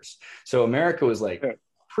trackers. So America was like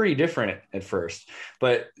pretty different at first,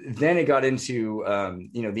 but then it got into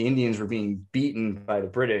the Indians were being beaten by the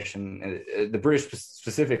British, and the British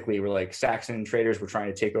specifically were like Saxon traders were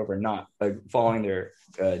trying to take over and not following their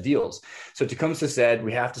deals. So Tecumseh said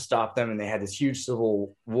we have to stop them, and they had this huge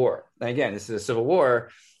civil war. And again, this is a civil war,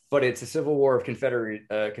 but it's a civil war of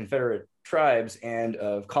Confederate tribes and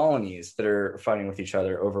of colonies that are fighting with each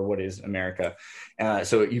other over what is America.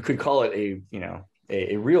 So you could call it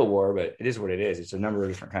a real war, but it is what it is. It's a number of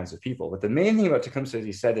different kinds of people. But the main thing about Tecumseh is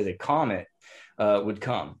he said that a comet would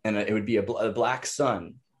come, and it would be a black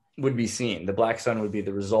sun would be seen. The black sun would be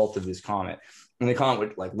the result of this comet, and the comet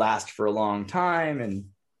would like last for a long time, and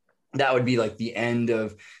that would be like the end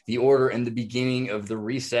of the order and the beginning of the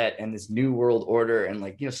reset and this new world order, and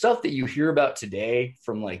like stuff that you hear about today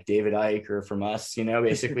from like David Icke or from us,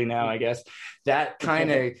 basically now I guess that kind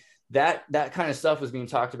of that kind of stuff was being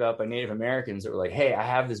talked about by Native Americans that were like, hey, I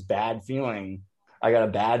have this bad feeling, I got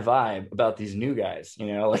a bad vibe about these new guys,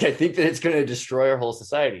 like I think that it's going to destroy our whole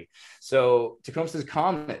society. So Tecumseh's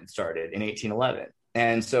comet started in 1811,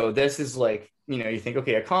 and so this is like you think,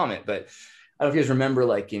 okay, a comet, but I don't know if you guys remember,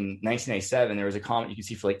 like in 1997, there was a comet you could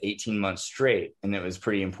see for like 18 months straight, and it was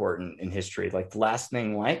pretty important in history. Like the last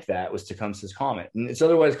thing like that was Tecumseh's comet, and it's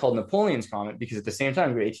otherwise called Napoleon's comet because at the same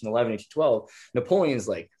time, 1811, 1812, Napoleon's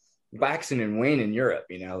like waxing and waning in Europe.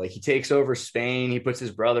 Like he takes over Spain, he puts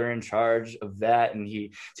his brother in charge of that, and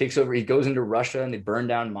he takes over. He goes into Russia, and they burn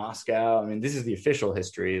down Moscow. I mean, this is the official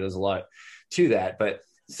history. There's a lot to that, but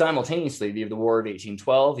simultaneously, you have the War of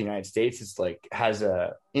 1812. The United States is like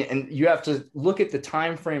and you have to look at the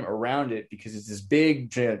time frame around it because it's this big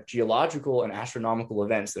geological and astronomical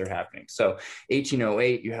events that are happening. So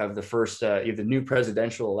 1808, you have the first, you have the new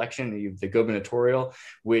presidential election, you have the gubernatorial,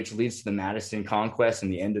 which leads to the Madison Conquest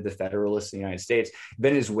and the end of the Federalists in the United States.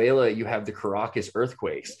 Venezuela, you have the Caracas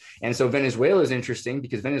earthquakes. And so Venezuela is interesting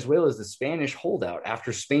because Venezuela is the Spanish holdout.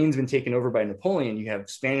 After Spain's been taken over by Napoleon, you have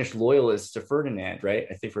Spanish loyalists to Ferdinand, right?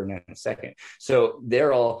 I think Ferdinand II. So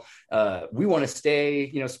they're all, we want to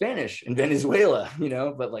stay, Spanish in Venezuela,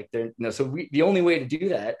 but like so the only way to do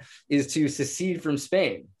that is to secede from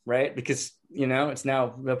Spain, right? Because, it's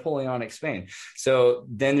now Napoleonic Spain. So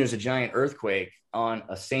then there's a giant earthquake on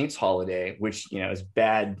a saint's holiday, which, is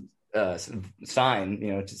bad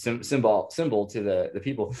sign, symbol to the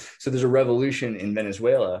people. So there's a revolution in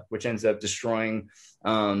Venezuela, which ends up destroying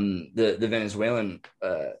the Venezuelan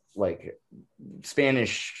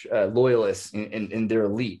Spanish loyalists in their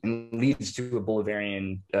elite, and leads to a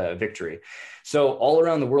Bolivarian victory. So all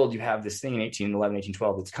around the world, you have this thing in 1811,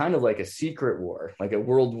 1812. It's kind of like a secret war, like a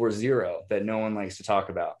World War Zero that no one likes to talk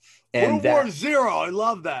about. And World War Zero, I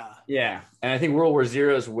love that. Yeah, and I think World War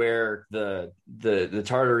Zero is where the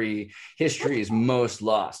Tartary history is most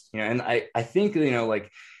lost. And I think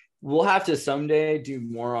we'll have to someday do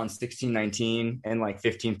more on 1619 and like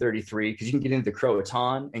 1533 because you can get into the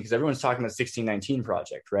Croatan, and because everyone's talking about 1619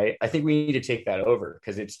 project, right? I think we need to take that over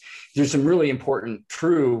because there's some really important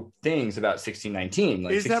true things about 1619.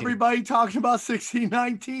 Like everybody talking about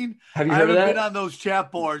 1619? Have you heard of that? I haven't been on those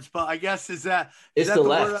chat boards, but I guess it's the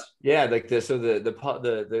left. Yeah, like so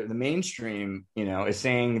the mainstream, is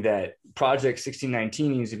saying that Project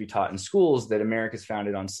 1619 needs to be taught in schools, that America's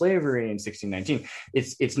founded on slavery in 1619.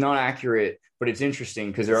 It's not accurate, but it's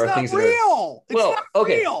interesting because there are things real. that are well,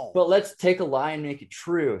 okay, real. but let's take a lie and make it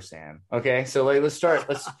true, Sam. Okay, so like let's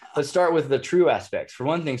start with the true aspects. For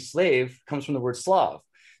one thing, slave comes from the word Slav.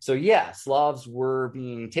 So yeah, Slavs were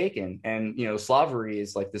being taken, and slavery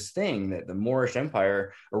is like this thing that the Moorish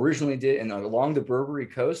Empire originally did, and along the Barbary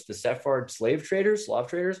coast, the Sephard slav traders.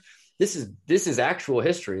 This is actual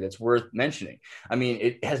history that's worth mentioning. I mean,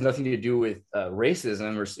 it has nothing to do with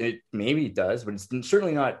racism, or maybe it does, but it's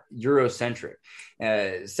certainly not Eurocentric.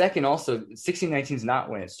 Second, also, 1619 is not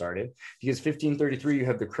when it started, because 1533 you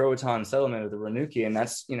have the Croatan settlement of the Ranuki, and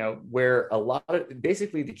that's where a lot of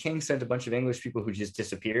basically the king sent a bunch of English people who just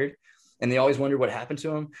disappeared, and they always wondered what happened to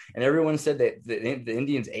them, and everyone said that the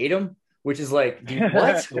Indians ate them. Which is like, dude,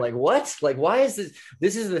 what? Like, what? Like, why is this?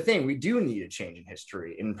 This is the thing. We do need a change in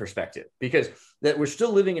history, in perspective, because that we're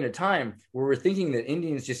still living in a time where we're thinking that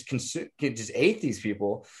Indians just ate these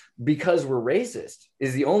people because we're racist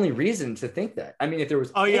is the only reason to think that. I mean, if there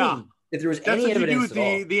was That's any what evidence you do with at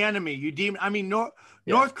all, the enemy.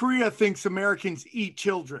 North Korea thinks Americans eat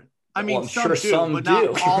children. I mean, well, some but do.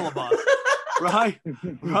 not all of us, right?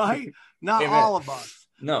 Right? Not all of us.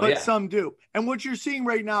 No, but some do. And what you're seeing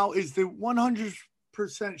right now is the 100%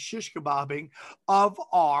 shish kebabbing of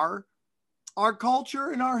our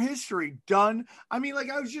culture and our history done. I mean,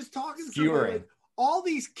 like I was just talking to somebody, like, all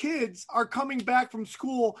these kids are coming back from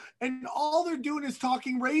school and all they're doing is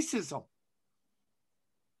talking racism.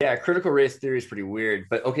 Yeah, critical race theory is pretty weird.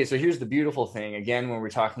 But okay, so here's the beautiful thing. Again, when we're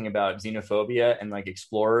talking about xenophobia and like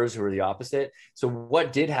explorers who are the opposite. So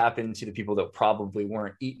what did happen to the people that probably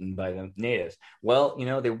weren't eaten by the natives? Well,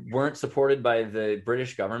 they weren't supported by the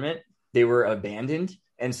British government. They were abandoned.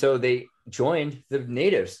 And so they joined the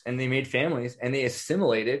natives and they made families and they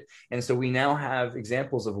assimilated. And so we now have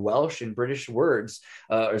examples of Welsh and British words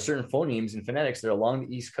or certain phonemes and phonetics that are along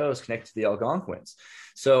the East Coast connected to the Algonquins.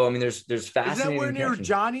 So, I mean, there's fascinating. Is that where near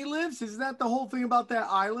Johnny lives? Isn't that the whole thing about that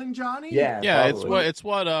island, Johnny? Yeah. It's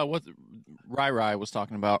what Rai Rai was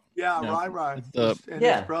talking about. Yeah, Rai Rai and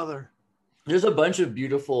his brother. There's a bunch of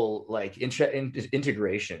beautiful like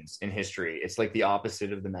integrations in history. It's like the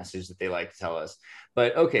opposite of the message that they like to tell us.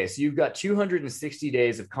 But okay, so you've got 260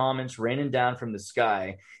 days of comments raining down from the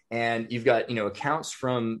sky, and you've got accounts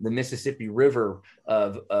from the Mississippi River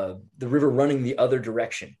of the river running the other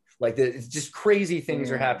direction. Like it's just crazy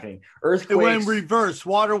things are happening. Earthquakes. It went in reverse.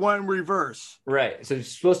 Water went in reverse. Right. So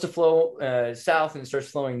it's supposed to flow south and it starts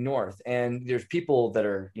flowing north. And there's people that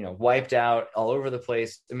are, wiped out all over the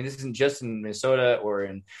place. I mean, this isn't just in Minnesota or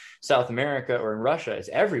in South America or in Russia. It's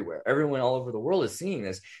everywhere. Everyone all over the world is seeing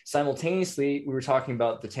this. Simultaneously, we were talking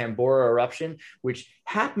about the Tambora eruption, which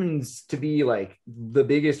happens to be like the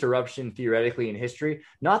biggest eruption theoretically in history,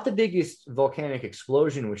 not the biggest volcanic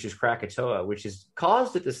explosion, which is Krakatoa, which is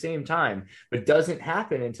caused at the same time, but doesn't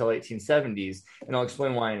happen until 1870s. And I'll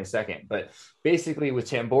explain why in a second. But basically with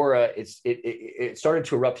Tambora, it started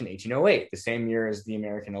to erupt in 1808, the same year as the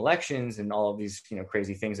American elections and all of these,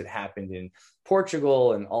 crazy things that happened in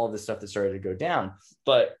Portugal and all of this stuff that started to go down.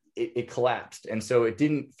 But it collapsed. And so it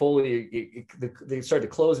didn't fully, they started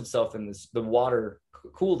to close itself and the water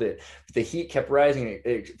cooled it, but the heat kept rising.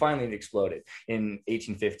 It finally exploded in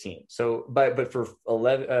 1815. So, but for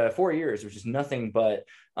 4 years, it was just nothing but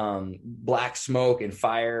black smoke and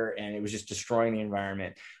fire, and it was just destroying the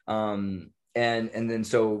environment. And then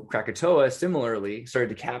so Krakatoa similarly started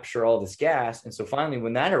to capture all this gas. And so finally,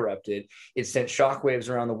 when that erupted, it sent shockwaves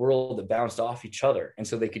around the world that bounced off each other. And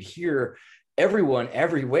so they could hear, everyone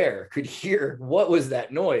everywhere could hear what was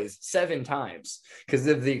that noise 7 times because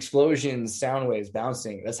of the explosions, sound waves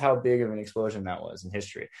bouncing. That's how big of an explosion that was in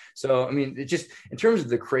history. So, I mean, it just, in terms of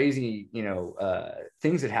the crazy,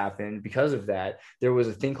 things that happened because of that, there was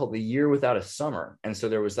a thing called the year without a summer. And so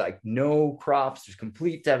there was like no crops, there's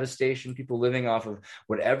complete devastation, people living off of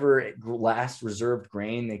whatever last reserved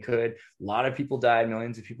grain they could. A lot of people died,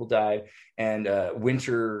 millions of people died. And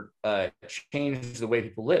winter changed the way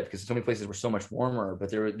people lived because so many places were so much warmer. But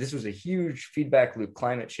this was a huge feedback loop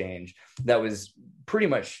climate change that was pretty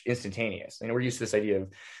much instantaneous. And we're used to this idea of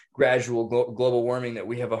gradual global warming that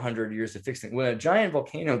we have 100 years to fix things. When a giant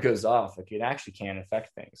volcano goes off, like it actually can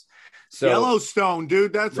affect things. So Yellowstone,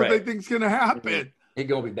 dude, that's what they think's going to happen. It's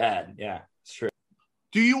going to be bad. Yeah, it's true.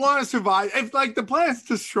 Do you want to survive? If like the planet's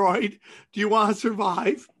destroyed, do you want to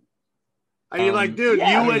survive? Are you like, dude, you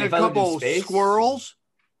and a couple squirrels?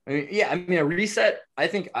 I mean, a reset, I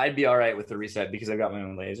think I'd be all right with the reset because I've got my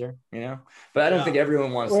own laser, but I don't think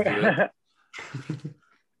everyone wants to do it.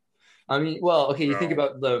 I mean, well, okay, you No. think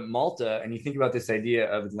about the Malta and you think about this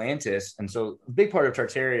idea of Atlantis. And so a big part of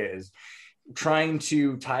Tartaria is trying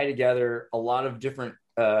to tie together a lot of different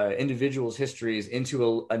individuals' histories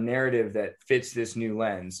into a narrative that fits this new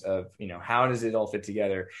lens of, you know, how does it all fit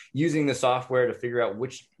together, using the software to figure out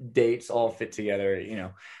which dates all fit together, you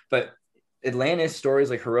know. But Atlantis stories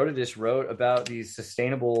like Herodotus wrote about these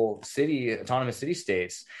sustainable autonomous city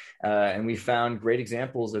states. And we found great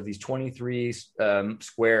examples of these 23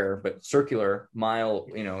 square but circular mile,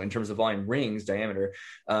 you know, in terms of volume rings diameter.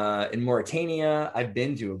 In Mauritania, I've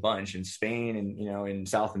been to a bunch in Spain and, you know, in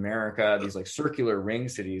South America, these like circular ring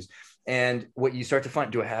cities. And what you start to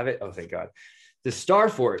find, do I have it? Oh, thank God. The star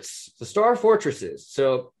forts, the star fortresses.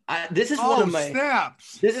 So this is one of my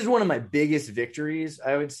snaps. This is one of my biggest victories,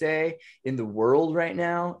 I would say, in the world right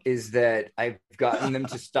now, is that I've gotten them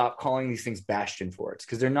to stop calling these things bastion forts,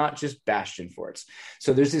 because they're not just bastion forts.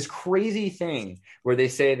 So there's this crazy thing where they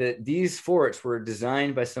say that these forts were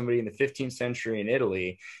designed by somebody in the 15th century in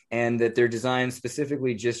Italy, and that they're designed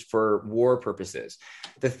specifically just for war purposes.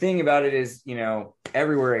 The thing about it is, you know,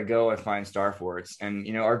 everywhere I go, I find star forts. And,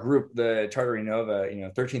 you know, our group, the Tartary Nova, you know,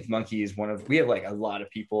 13th Monkey is we have like a lot of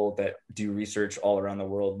people that do research all around the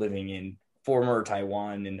world living in former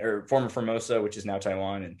Taiwan or former Formosa, which is now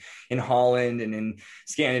Taiwan, and in Holland and in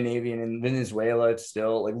Scandinavia and in Venezuela. It's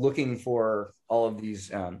still like looking for all of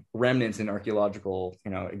these remnants and archaeological, you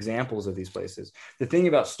know, examples of these places. The thing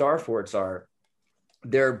about star forts are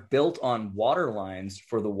they're built on water lines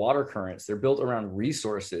for the water currents. They're built around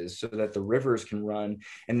resources so that the rivers can run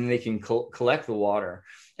and then they can collect the water.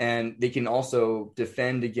 And they can also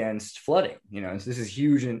defend against flooding. You know, and so this is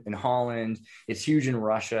huge in Holland. It's huge in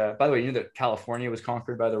Russia. By the way, you know that California was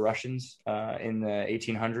conquered by the Russians in the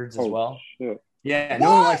 1800s as well. Shit. Yeah, no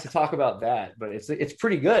one likes to talk about that, but it's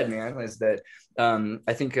pretty good, man. Is that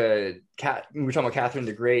I think we're talking about Catherine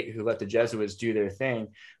the Great, who let the Jesuits do their thing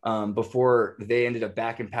before they ended up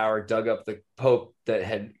back in power, dug up the Pope that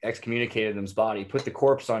had excommunicated them's body, put the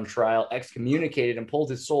corpse on trial, excommunicated and pulled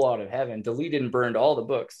his soul out of heaven, deleted and burned all the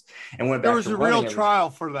books, and went back. There was a real trial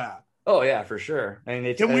for that. Oh yeah, for sure. I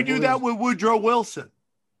mean, can we do that with Woodrow Wilson?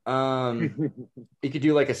 You could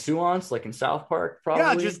do like a seance, like in South Park,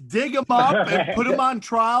 probably. Yeah, just dig him up and put him on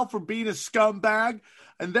trial for being a scumbag,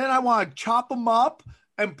 and then I want to chop him up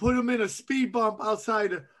and put him in a speed bump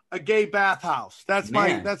outside a gay bathhouse. That's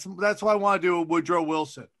why I want to do with Woodrow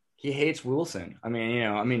Wilson. He hates Wilson. I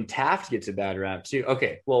mean, Taft gets a bad rap too.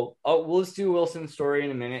 Okay, well, let's do Wilson's story in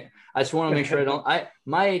a minute. I just want to make sure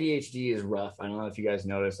my ADHD is rough. I don't know if you guys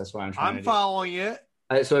noticed. That's why I'm following it.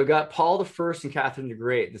 So I've got Paul I and Catherine the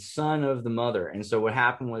Great, the son of the mother. And so what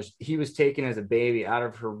happened was he was taken as a baby out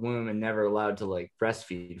of her womb and never allowed to like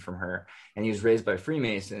breastfeed from her. And he was raised by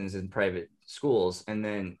Freemasons in private schools, and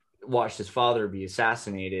then watched his father be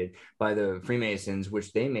assassinated by the Freemasons,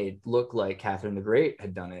 which they made look like Catherine the Great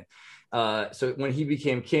had done it. So when he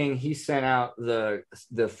became king, he sent out the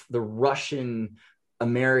Russian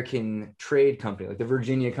American trade company, like the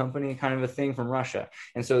Virginia Company kind of a thing from Russia.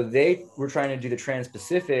 And so they were trying to do the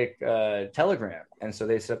Trans-Pacific telegram. And so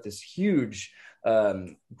they set up this huge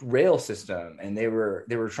rail system, and they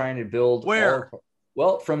were trying to build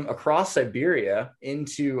from across Siberia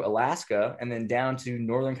into Alaska and then down to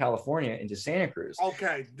Northern California into Santa Cruz.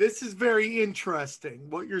 Okay, this is very interesting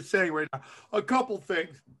what you're saying right now. A couple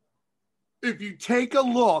things. If you take a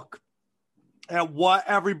look at what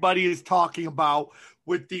everybody is talking about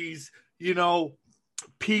with these, you know,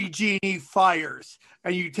 PG&E fires,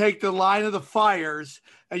 and you take the line of the fires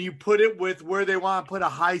and you put it with where they want to put a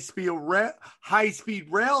high-speed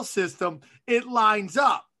rail system, it lines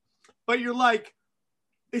up. But you're like,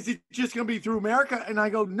 is it just going to be through America? And I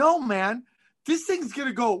go, no, man, this thing's going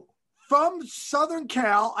to go from Southern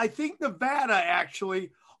Cal, I think Nevada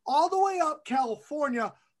actually, all the way up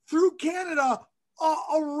California, through Canada,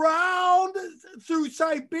 around through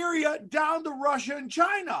Siberia, down to Russia and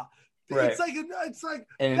China. Right. It's like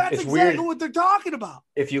and that's it's exactly weird. what they're talking about.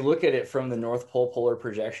 If you look at it from the North Pole polar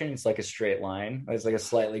projection, it's like a straight line. It's like a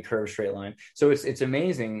slightly curved straight line. So it's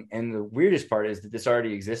amazing. And the weirdest part is that this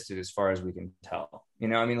already existed as far as we can tell. You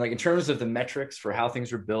know, I mean, like in terms of the metrics for how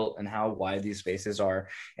things were built and how wide these spaces are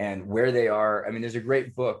and where they are. I mean, there's a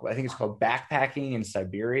great book. I think it's called Backpacking in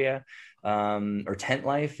Siberia. Or Tent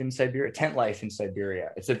Life in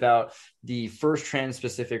Siberia. It's about the first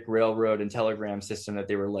Trans-Pacific Railroad and telegram system that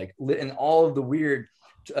they were like lit, and all of the weird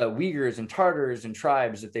Uyghurs and Tartars and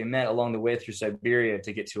tribes that they met along the way through Siberia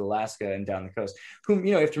to get to Alaska and down the coast, whom,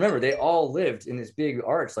 you know, you have to remember, they all lived in this big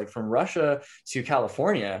arcs, like from Russia to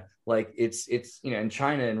California. Like it's, you know, in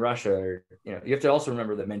China and Russia, or, you know, you have to also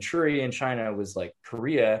remember that Manchuria in China was like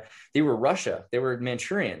Korea. They were Russia. They were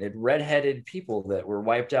Manchurian. They had redheaded people that were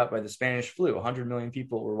wiped out by the Spanish flu. 100 million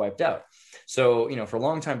people were wiped out. So, you know, for a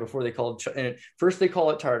long time before they called, first they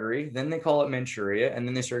call it Tartary, then they call it Manchuria, and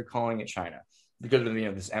then they started calling it China because of, you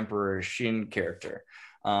know, this Emperor Xin character.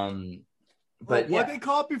 But what they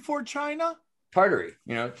call it before China? Tartary,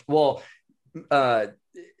 you know, well,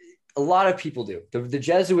 a lot of people do. The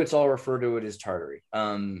Jesuits all refer to it as Tartary.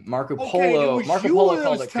 Marco Polo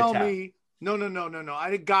called it Kata. No. I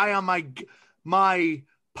had a guy on my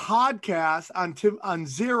podcast on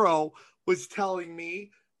Zero was telling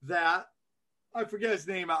me that, I forget his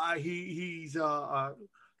name. He's a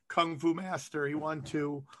kung fu master. He went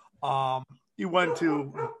to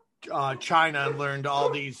China and learned all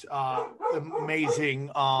these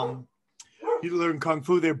amazing. He learned kung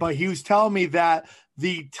fu there, but he was telling me that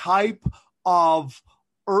the type of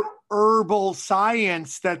herbal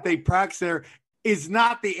science that they practice there is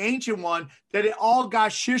not the ancient one, that it all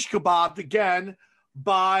got shish kebabbed again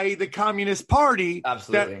by the Communist Party.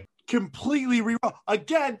 Absolutely. That completely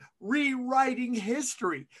rewriting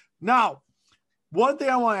history. Now, one thing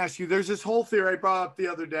I want to ask you, there's this whole theory I brought up the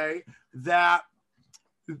other day that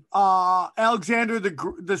Alexander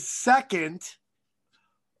the Second,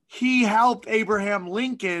 he helped Abraham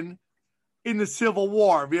Lincoln in the Civil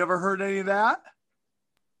War. Have you ever heard any of that?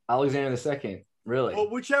 Alexander II, really? Well,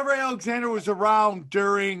 whichever Alexander was around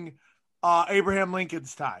during Abraham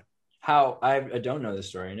Lincoln's time. How? I don't know the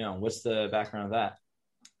story. No. What's the background of that?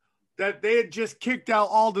 That they had just kicked out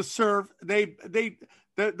all the serf. The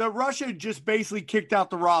Russia had just basically kicked out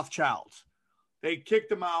the Rothschilds. They kicked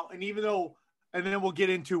them out, and then we'll get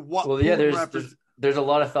into what. Well, yeah, there's a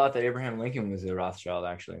lot of thought that Abraham Lincoln was a Rothschild,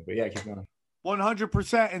 actually. But yeah, keep going.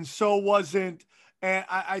 100%, and so wasn't. And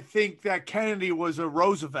I think that Kennedy was a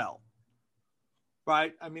Roosevelt,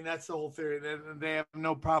 right? I mean, that's the whole theory. They have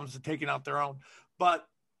no problems with taking out their own. But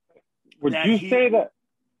would you say that?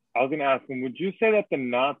 I was going to ask him. Would you say that the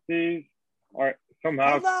Nazis are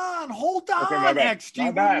somehow? Hold on, okay,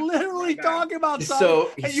 XG. We're literally talking about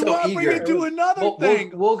something, and you want to bring it to another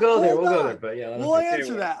thing. We'll go there. We'll go there. But yeah, we'll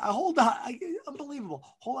answer that. Hold on. Unbelievable.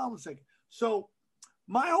 Hold on one second. So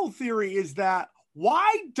my whole theory is that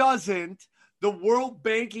why doesn't the World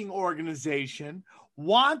Banking Organization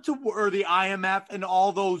want to, or the IMF and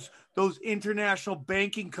all those international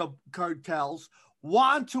banking cartels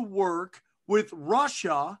want to work with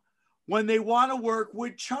Russia when they want to work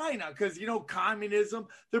with China? Because, you know, communism,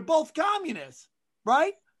 they're both communists,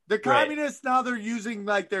 right? They're communists. Right. Now they're using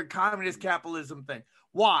like their communist capitalism thing.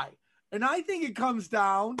 Why? And I think it comes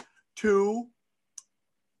down to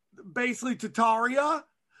basically Tataria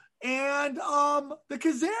and the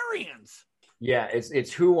Khazarians. Yeah,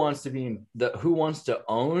 it's who wants to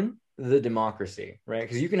own the democracy, right?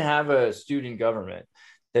 Because you can have a student government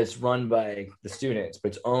that's run by the students,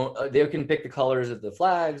 but they can pick the colors of the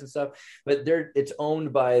flags and stuff, but it's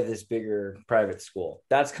owned by this bigger private school.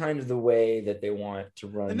 That's kind of the way that they want to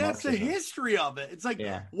run. And that's Marxism. The history of it. It's like,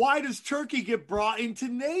 Why does Turkey get brought into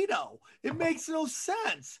NATO? It makes no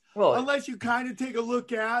sense. Well, unless you kind of take a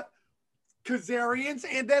look at Khazarians.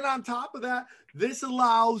 And then on top of that, this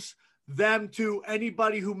allows them to,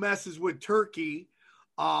 anybody who messes with Turkey,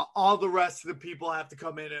 all the rest of the people have to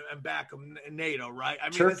come in and back them in NATO, right? I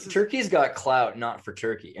mean, Turkey's got clout, not for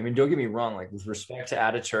Turkey. I mean, don't get me wrong. Like, with respect to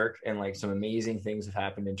Ataturk and like some amazing things have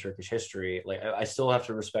happened in Turkish history. Like, I still have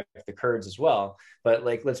to respect the Kurds as well. But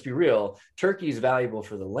like, let's be real. Turkey is valuable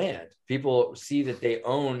for the land. People see that they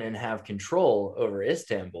own and have control over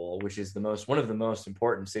Istanbul, which is one of the most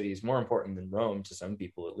important cities, more important than Rome to some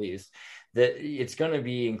people at least. That it's going to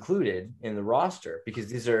be included in the roster because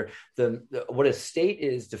these are what a state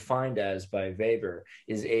is defined as by Weber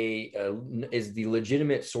is the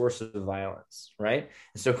legitimate source of violence, right?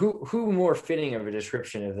 And so who more fitting of a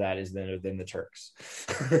description of that is than the Turks?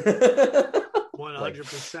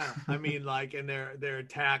 100%. I mean, like, in their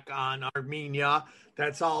attack on Armenia,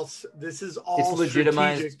 this is all it's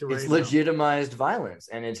legitimized. It's legitimized violence,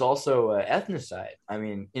 and it's also ethnocide. I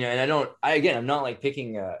mean, you know, and I'm not like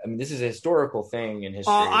picking. I mean, this is a historical thing in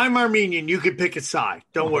history. I'm Armenian. You could pick a side.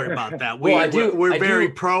 Don't worry about that. We're very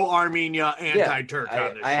pro Armenia, anti-Turk.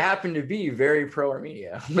 On this I happen to be very pro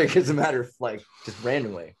Armenia, like, as a matter of like just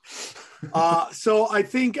randomly. So I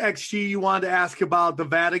think, XG, you wanted to ask about the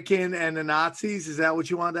Vatican and the Nazis. Is that what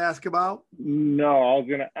you wanted to ask about? No, I was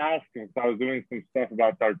going to ask him. I was doing some stuff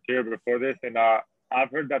about Tartier before this, and I I've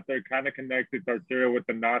heard that they're kind of connected Tartaria with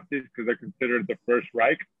the Nazis because they're considered the First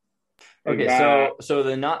Reich. Okay, let's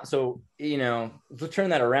turn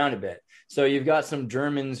that around a bit. So you've got some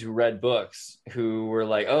Germans who read books who were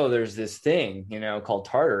like, oh, there's this thing, called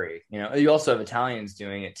Tartary. You also have Italians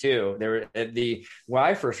doing it too. Where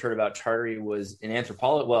I first heard about Tartary was in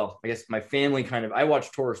anthropology. Well, I guess my family I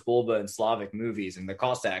watched Taurus Bulba and Slavic movies and the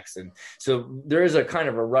Cossacks. And so there is a kind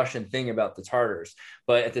of a Russian thing about the Tartars.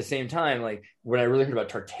 But at the same time, like when I really heard about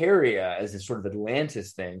Tartaria as this sort of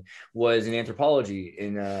Atlantis thing was in anthropology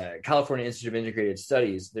in California Institute of Integrated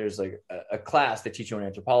Studies. There's like a class that teach you on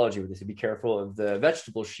anthropology where they say be careful of the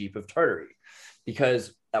vegetable sheep of Tartary,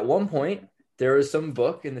 because at one point there was some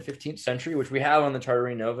book in the 15th century, which we have on the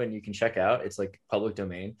Tartary Nova and you can check out. It's like public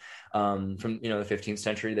domain from the 15th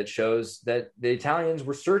century that shows that the Italians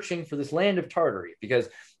were searching for this land of Tartary because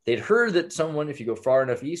they'd heard that if you go far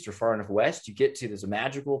enough east or far enough west, you get to this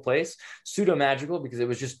magical place, pseudo-magical because it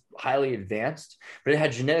was just highly advanced, but it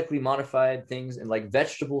had genetically modified things and like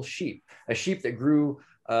vegetable sheep, a sheep that grew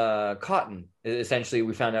cotton. Essentially,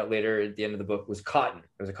 we found out later at the end of the book was cotton.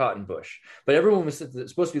 It was a cotton bush, but everyone was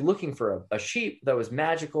supposed to be looking for a sheep that was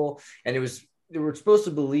magical, and they were supposed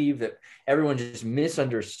to believe that everyone just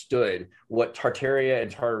misunderstood what Tartaria and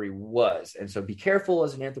Tartary was. And so be careful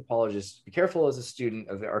as an anthropologist, be careful as a student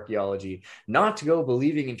of archaeology, not to go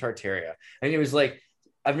believing in Tartaria. And it was like,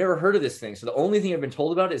 I've never heard of this thing. So the only thing I've been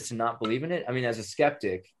told about it is to not believe in it. I mean, as a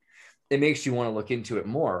skeptic, it makes you want to look into it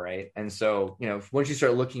more, right? And so, once you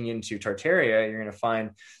start looking into Tartaria, you're going to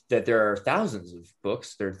find that there are thousands of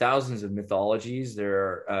books, there are thousands of mythologies,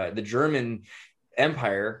 there are the German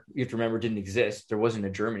Empire, you have to remember, didn't exist. There wasn't a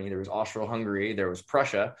Germany. There was Austro-Hungary. There was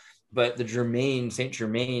Prussia. But the Saint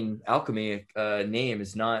Germain alchemy name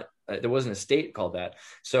is not, there wasn't a state called that.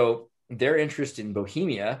 So their interest in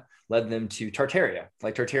Bohemia led them to Tartaria.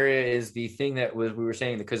 Like Tartaria is the thing that we were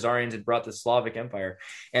saying, the Khazarians had brought the Slavic Empire.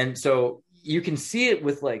 And so you can see it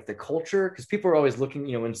with like the culture, because people are always looking,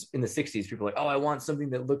 in the 60s, people are like, oh, I want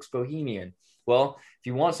something that looks Bohemian. Well, if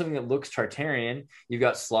you want something that looks Tartarian, you've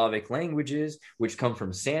got Slavic languages, which come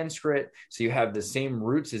from Sanskrit. So you have the same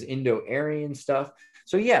roots as Indo-Aryan stuff.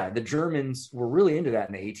 So yeah, the Germans were really into that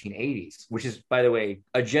in the 1880s, which is, by the way,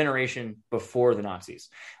 a generation before the Nazis.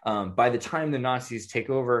 By the time the Nazis take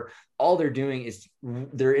over, all they're doing is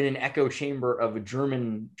they're in an echo chamber of a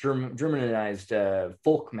Germanized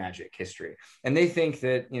folk magic history. And they think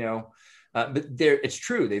that, but it's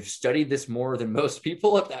true. They've studied this more than most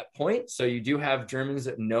people at that point. So you do have Germans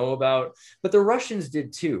that know about, but the Russians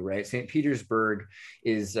did too, right? St. Petersburg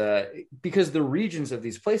is because the regions of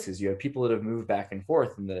these places, you have people that have moved back and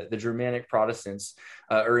forth, and the Germanic Protestants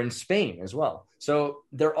are in Spain as well. So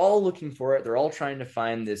they're all looking for it. They're all trying to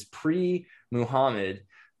find this pre-Muhammad,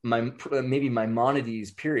 maybe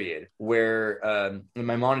Maimonides period, where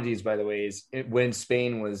Maimonides, by the way, is when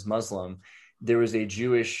Spain was Muslim. There was a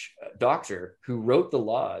Jewish doctor who wrote the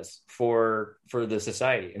laws for the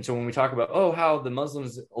society. And so when we talk about, how the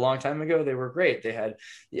Muslims a long time ago, they were great. They had,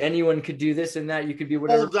 anyone could do this and that. You could be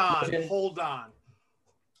whatever. Hold on.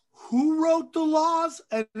 Who wrote the laws?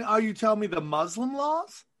 And are you telling me the Muslim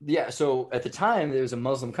laws? Yeah. So at the time, there was a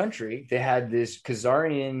Muslim country. They had this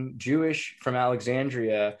Khazarian Jewish from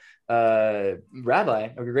Alexandria rabbi,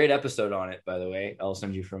 a great episode on it, by the way, I'll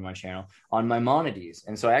send you from my channel, on Maimonides.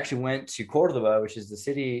 And so I actually went to Cordoba, which is the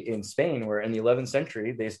city in Spain where in the 11th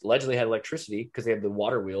century, they allegedly had electricity because they had the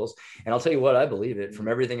water wheels. And I'll tell you what, I believe it from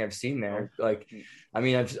everything I've seen there. Like, I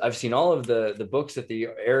mean, I've seen all of the books that the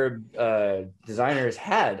Arab designers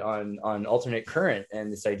had on alternate current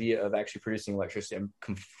and this idea of actually producing electricity. I'm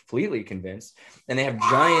completely convinced. And they have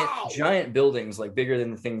giant buildings, like bigger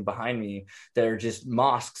than the thing behind me, that are just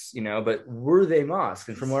mosques, but were they mosques?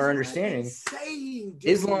 And from our understanding,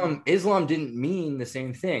 Islam didn't mean the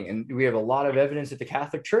same thing. And we have a lot of evidence that the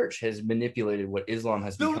Catholic Church has manipulated what Islam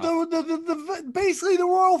has become. Basically the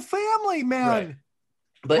royal family, man. Right.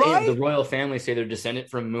 But the royal family say they're descendant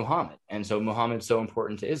from Muhammad. And so Muhammad's so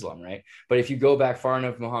important to Islam, right? But if you go back far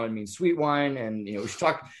enough, Muhammad means sweet wine. And, we should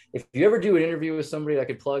talk, if you ever do an interview with somebody I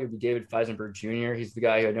could plug, it'd be David Feisenberg Jr. He's the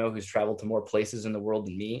guy I know who's traveled to more places in the world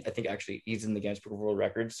than me. I think actually he's in the Guinness Book of World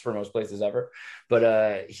Records for most places ever.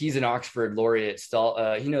 But he's an Oxford laureate.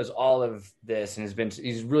 He knows all of this and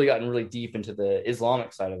he's really gotten really deep into the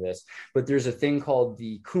Islamic side of this. But there's a thing called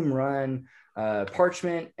the Qumran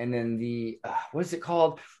parchment, and then the what is it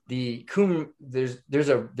called, the there's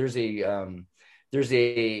a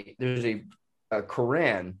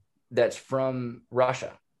Quran that's from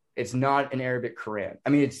Russia. It's not an Arabic Quran. I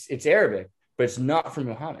mean, it's Arabic, but it's not from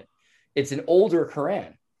Muhammad. It's an older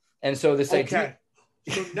Quran. And so this idea,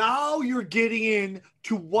 So now you're getting in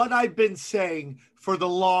to what I've been saying for the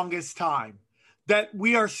longest time, that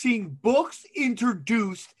we are seeing books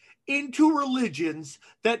introduced into religions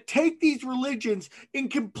that take these religions in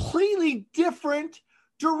completely different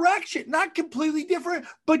direction. Not completely different,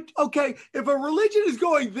 but okay, if a religion is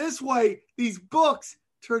going this way, these books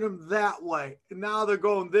turn them that way. And now they're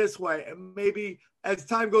going this way. And maybe as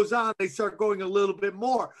time goes on, they start going a little bit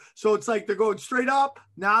more. So it's like they're going straight up.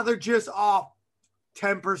 Now they're just off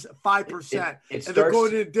 10%, 5%. And they're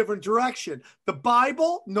going in a different direction. The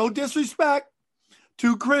Bible, no disrespect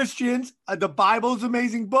to Christians, the Bible is an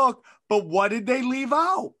amazing book, but what did they leave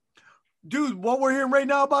out? Dude, what we're hearing right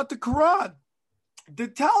now about the Quran, the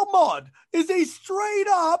Talmud is a straight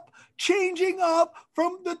up changing up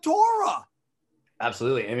from the Torah.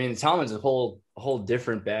 Absolutely. I mean, the Talmud's a whole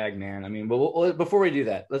different bag, man. I mean, but before we do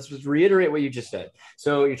that, let's just reiterate what you just said.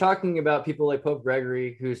 So you're talking about people like Pope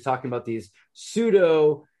Gregory, who's talking about these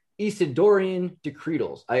pseudo Isidorian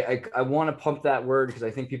decretals. I want to pump that word because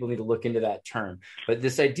I think people need to look into that term. But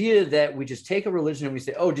this idea that we just take a religion and we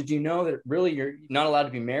say, oh, did you know that really you're not allowed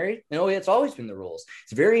to be married? No, it's always been the rules.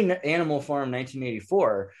 It's very Animal Farm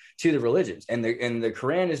 1984 to the religions. And the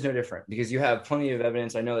Quran is no different because you have plenty of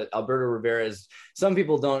evidence. I know that Alberto Rivera some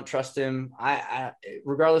people don't trust him. I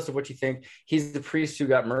regardless of what you think, he's the priest who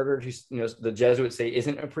got murdered. Who's, the Jesuits say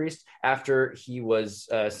isn't a priest after he was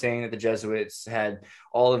saying that the Jesuits had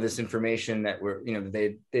all of this information that were,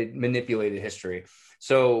 they manipulated history.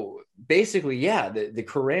 So basically, yeah, the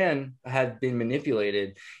Quran had been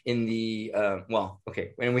manipulated in the,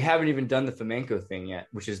 and we haven't even done the flamenco thing yet,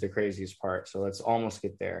 which is the craziest part. So let's almost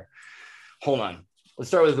get there. Hold on. Let's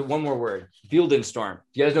start with one more word, Beeldenstorm.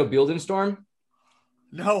 Do you guys know Beeldenstorm?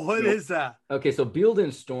 No, what is that? Okay, so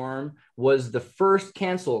Beeldenstorm was the first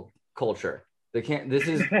cancel culture.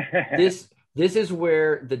 This is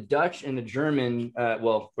where the Dutch and the German,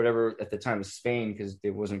 whatever at the time was Spain, because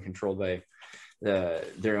it wasn't controlled by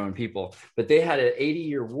their own people, but they had an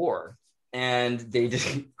 80-year war, and they just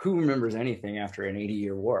who remembers anything after an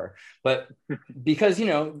 80-year war? But because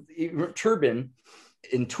turban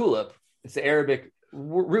in tulip, it's the Arabic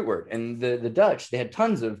root word, and the Dutch, they had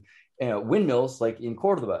tons of windmills like in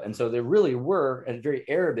Cordoba, and so they really were a very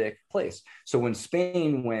Arabic place. So when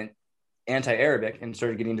Spain went anti-Arabic and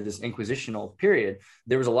started getting into this inquisitional period,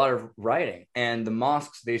 there was a lot of rioting, and the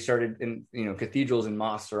mosques, they started in, cathedrals and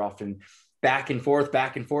mosques are often back and forth,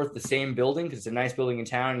 the same building, because it's a nice building in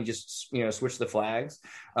town. You just, switch the flags.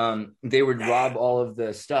 They would rob all of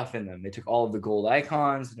the stuff in them. They took all of the gold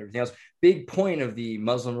icons and everything else. Big point of the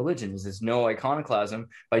Muslim religion is this no iconoclasm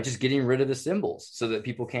by just getting rid of the symbols so that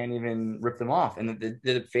people can't even rip them off. And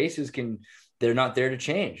the faces they're not there to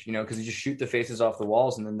change, because you just shoot the faces off the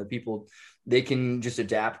walls, and then the people, they can just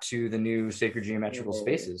adapt to the new sacred geometrical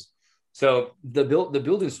spaces. So the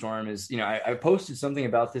Beeldenstorm is, I posted something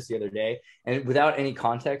about this the other day, and without any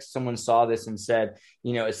context, someone saw this and said,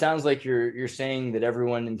 it sounds like you're saying that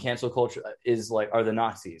everyone in cancel culture are the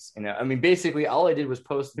Nazis. Basically all I did was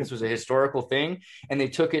post this was a historical thing, and they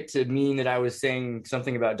took it to mean that I was saying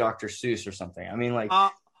something about Dr. Seuss or something.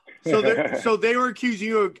 So they were accusing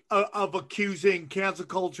you of accusing cancel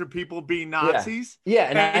culture people being Nazis. Yeah,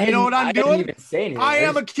 and you know what I'm doing? I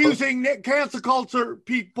am accusing cancel culture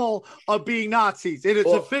people of being Nazis. It is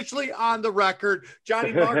officially on the record.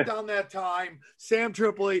 Johnny marked down that time. Sam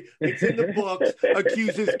Tripoli, it's in the books,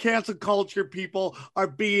 accuses cancel culture people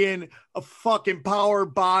of being a fucking power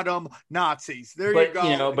bottom Nazis. There you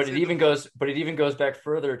go. But it even goes back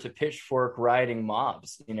further to Pitchfork rioting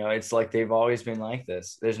mobs. It's like they've always been like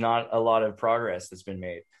this. There's not a lot of progress that's been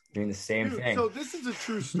made doing the same thing. So this is a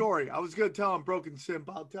true story. I was going to tell on Broken Simp.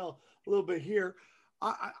 I'll tell a little bit here.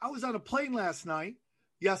 I was on a plane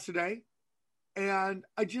yesterday, and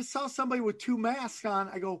I just saw somebody with two masks on.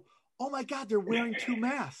 I go, oh my God, they're wearing two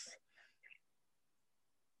masks.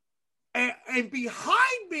 And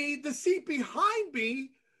behind me, the seat behind me,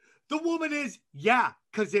 the woman is, yeah,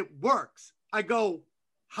 because it works. I go,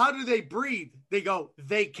 how do they breathe? They go,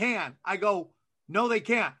 they can. I go, no, they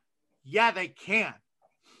can't. Yeah, they can.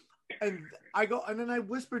 And I go, and then I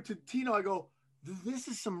whispered to Tino, I go, this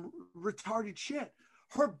is some retarded shit.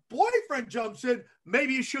 Her boyfriend jumps in,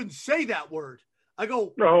 maybe you shouldn't say that word. I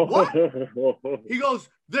go, what? He goes,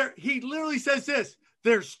 he literally says this,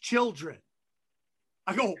 there's children.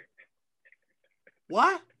 I go,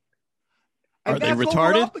 what? And are they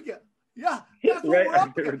retarded? Yeah, that's what we're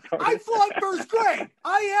up against. I flunked first grade.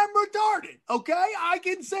 I am retarded, okay? I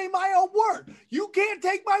can say my own word. You can't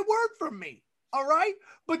take my word from me, all right?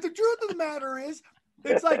 But the truth of the matter is,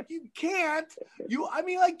 it's like you can't. Dude,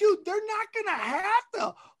 they're not going to have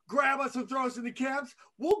to grab us and throw us in the camps,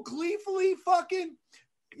 we'll gleefully fucking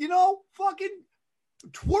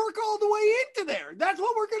twerk all the way into there. That's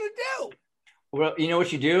what we're going to do. Well, you know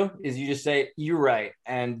what you do is you just say, you're right.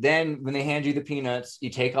 And then when they hand you the peanuts, you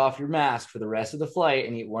take off your mask for the rest of the flight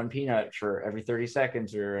and eat one peanut for every 30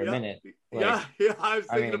 seconds or a minute. Like, I was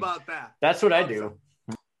thinking about that. That's what I do.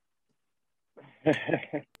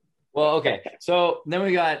 Well, okay. So then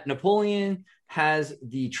we got Napoleon has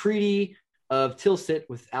the Treaty of Tilsit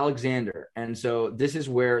with Alexander. And so this is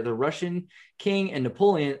where the Russian king and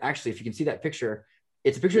Napoleon, actually, if you can see that picture,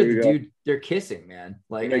 it's a picture of the dude, they're kissing, man.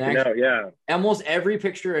 Like, making out, yeah. Almost every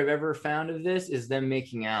picture I've ever found of this is them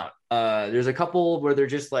making out. There's a couple where they're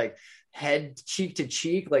just like head cheek to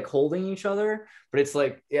cheek, like holding each other. But it's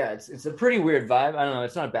like, yeah, it's a pretty weird vibe. I don't know.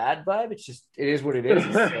 It's not a bad vibe. It's just, it is what it is.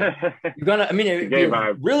 You're gonna, I mean, it'd be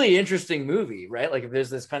a really interesting movie, right? Like if there's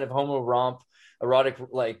this kind of homo romp, erotic,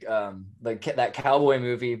 like that cowboy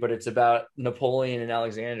movie, but it's about Napoleon and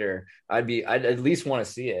Alexander, I'd at least want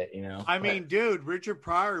to see it, you know? I mean, dude, Richard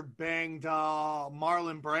Pryor banged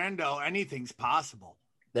Marlon Brando. Anything's possible.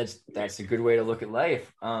 That's a good way to look at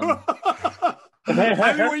life. I mean,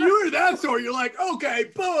 when you hear that story, you're like, okay,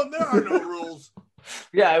 boom, there are no rules.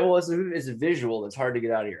 Yeah, well, it's a visual that's hard to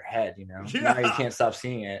get out of your head, you know. Yeah. Now you can't stop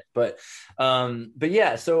seeing it. But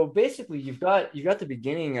yeah, so basically you've got the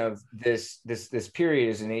beginning of this period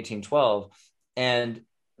is in 1812, and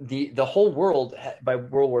the whole world by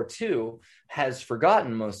World War II has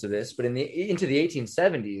forgotten most of this, but into the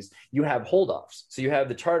 1870s you have holdoffs. So you have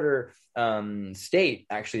the Tartar state,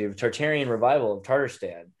 actually, of Tartarian revival of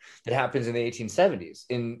Tatarstan that happens in the 1870s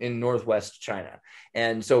in northwest China.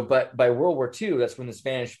 And so, but by World War II, that's when the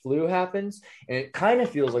Spanish flu happens, and it kind of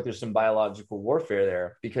feels like there's some biological warfare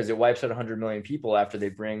there because it wipes out 100 million people after they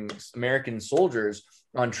bring American soldiers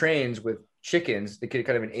on trains with chickens, they get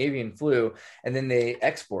kind of an avian flu, and then they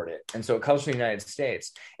export it. And so it comes from the United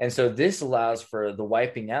States. And so this allows for the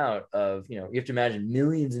wiping out of, you have to imagine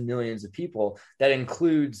millions and millions of people. That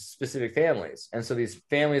includes specific families. And so these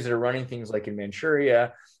families that are running things like in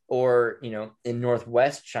Manchuria or, in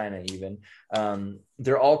Northwest China, even,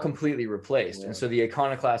 they're all completely replaced. Yeah. And so the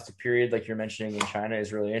iconoclastic period, like you're mentioning in China,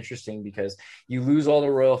 is really interesting because you lose all the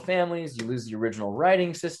royal families, you lose the original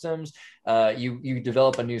writing systems, you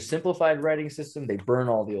develop a new simplified writing system. They burn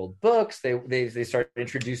all the old books. They start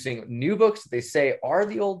introducing new books that they say are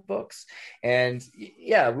the old books. And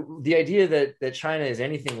yeah, the idea that China is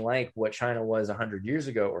anything like what China was 100 years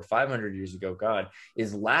ago or 500 years ago, God,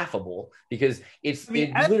 is laughable because it's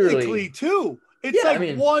literally too.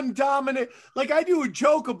 It's one dominant, like I do a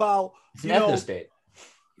joke about, it's an ethno state.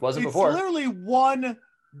 Wasn't before. It's literally one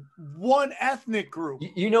ethnic group.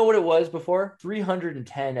 You know what it was before?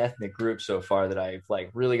 310 ethnic groups so far that I've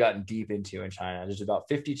really gotten deep into in China. There's about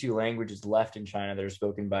 52 languages left in China that are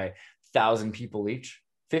spoken by 1,000 people each.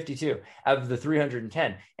 52 out of the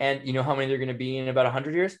 310. And you know how many they're going to be in about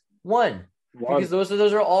 100 years? One. Because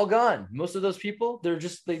those are all gone. Most of those people, they're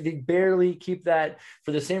just they barely keep that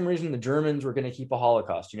for the same reason the Germans were going to keep a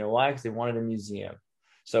Holocaust. You know why? Because they wanted a museum.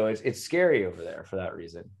 So it's scary over there for that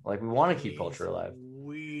reason. Like we want to keep culture alive.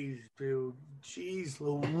 Louise, dude. Jeez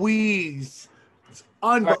Louise. It's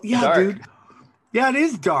unbelievable. Yeah, dark. Dude. Yeah, it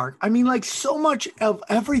is dark. I mean, like so much of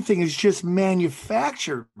everything is just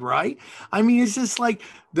manufactured, right? I mean, it's just like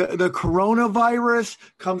the coronavirus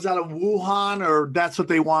comes out of Wuhan, or that's what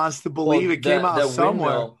they want us to believe. It came out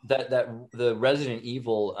somewhere. That the Resident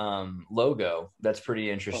Evil logo, that's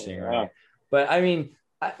pretty interesting, right? But I mean,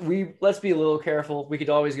 let's be a little careful. We could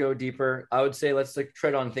always go deeper. I would say let's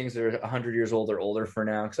tread on things that are 100 years old or older for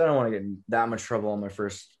now, because I don't want to get in that much trouble on my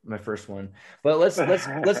first one. But let's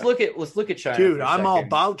look at China. Dude, I'm all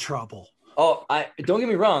about trouble. Oh, don't get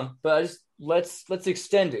me wrong, but let's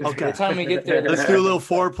extend it. Okay. By the time we get there, let's do a little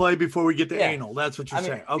foreplay before we get to anal. That's what you're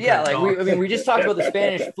saying. Okay. Yeah, we just talked about the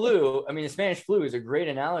Spanish flu. I mean, the Spanish flu is a great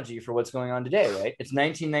analogy for what's going on today, right? It's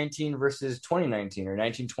 1919 versus 2019, or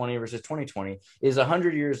 1920 versus 2020. Is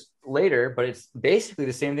 100 years later, but it's basically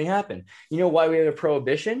the same thing happened. You know why we had a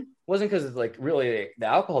prohibition? It wasn't because of really the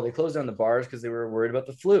alcohol. They closed down the bars because they were worried about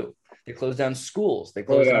the flu. They closed down schools. They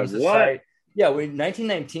closed down society. Yeah, in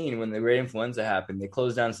 1919, when the Great Influenza happened, they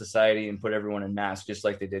closed down society and put everyone in masks, just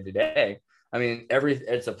like they did today. I mean,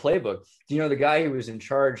 it's a playbook. Do you know the guy who was in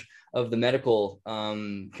charge of the medical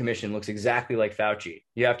commission looks exactly like Fauci?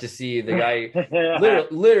 You have to see the guy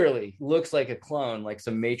literally looks like a clone, like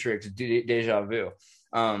some Matrix deja vu.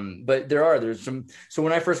 But there's some. So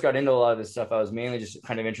when I first got into a lot of this stuff, I was mainly just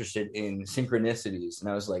kind of interested in synchronicities, and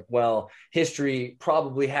I was like, well, history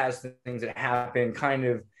probably has things that happen kind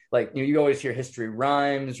of. Like, you always hear history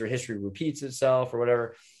rhymes or history repeats itself or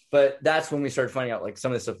whatever. But that's when we started finding out like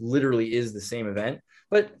some of this stuff literally is the same event,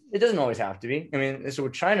 but it doesn't always have to be. I mean, so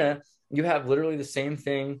with China, you have literally the same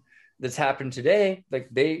thing that's happened today. Like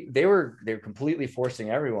they're completely forcing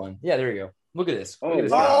everyone. Yeah, there you go. Look at this. Look at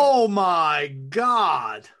this oh my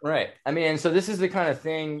God. Right. I mean, so this is the kind of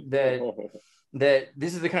thing that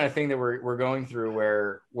we're going through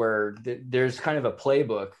where there's kind of a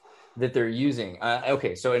playbook that they're using.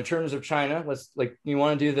 Okay, so in terms of China, let's like you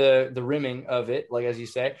want to do the rimming of it, like as you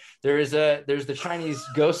say. There's the Chinese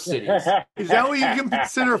ghost cities. Is that what you can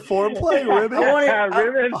consider foreplay, ribbon?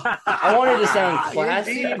 I wanted to sound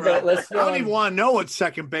classy, but let's. I don't even want to know what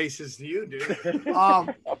second base is to you,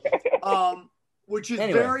 dude. Which is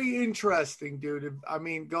very interesting, dude. I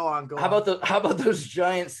mean, go on. How about those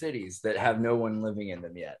giant cities that have no one living in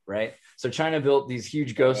them yet, right? So China built these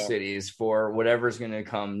huge ghost cities for whatever's going to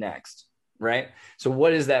come next, right? So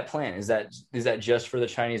what is that plan? Is that just for the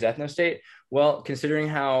Chinese ethno-state? Well, considering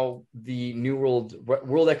how the New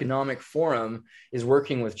World Economic Forum is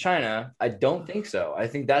working with China, I don't think so. I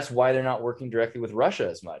think that's why they're not working directly with Russia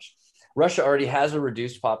as much. Russia already has a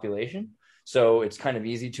reduced population. So it's kind of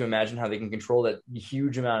easy to imagine how they can control that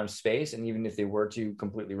huge amount of space. And even if they were to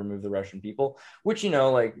completely remove the Russian people, which,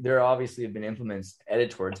 like there obviously have been implements headed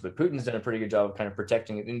towards, but Putin's done a pretty good job of kind of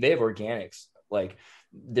protecting it. And they have organics, like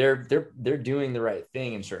they're doing the right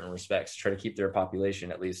thing in certain respects to try to keep their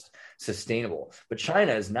population at least sustainable. But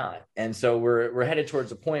China is not. And so we're headed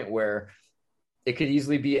towards a point where it could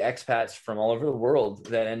easily be expats from all over the world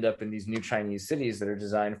that end up in these new Chinese cities that are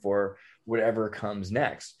designed for whatever comes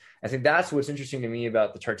next. I think that's what's interesting to me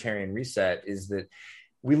about the Tartarian reset is that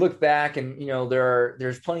we look back and,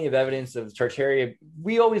 there's plenty of evidence of Tartaria.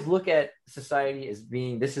 We always look at society as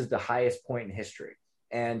being, this is the highest point in history.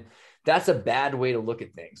 And that's a bad way to look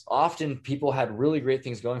at things. Often people had really great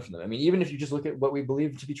things going for them. I mean, even if you just look at what we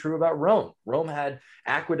believe to be true about Rome, Rome had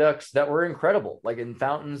aqueducts that were incredible, like in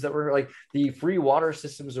fountains that were like the free water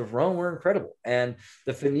systems of Rome were incredible. And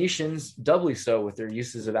the Phoenicians doubly so with their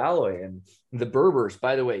uses of alloy, and the Berbers,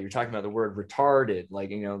 by the way, you're talking about the word retarded, like,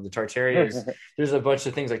 the Tartarians, there's a bunch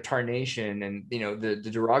of things like tarnation and, the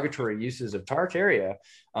derogatory uses of Tartaria,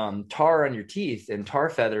 tar on your teeth and tar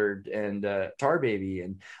feathered and tar baby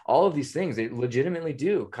and all of these things, they legitimately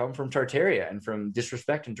do come from Tartaria and from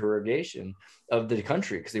disrespect and derogation of the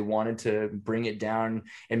country, because they wanted to bring it down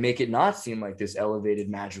and make it not seem like this elevated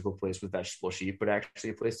magical place with vegetable sheep, but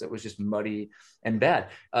actually a place that was just muddy and bad.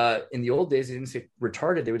 In the old days, they didn't say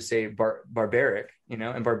retarded, they would say barbaric,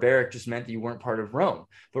 and barbaric just meant that you weren't part of Rome.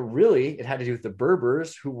 But really, it had to do with the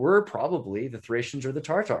Berbers, who were probably the Thracians or the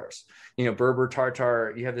Tartars. Berber,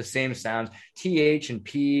 Tartar, you have the same sounds, TH and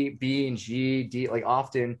P, B and G, D, like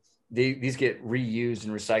often these get reused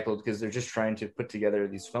and recycled because they're just trying to put together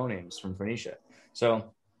these phonemes from Phoenicia.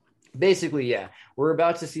 So basically, yeah, we're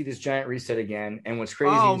about to see this giant reset again. And what's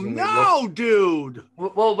crazy dude.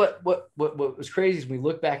 Well, but what was crazy is when we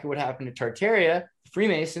look back at what happened to Tartaria,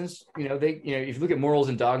 Freemasons, if you look at Morals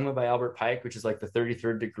and Dogma by Albert Pike, which is like the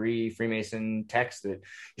 33rd degree Freemason text that you're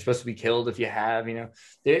supposed to be killed if you have,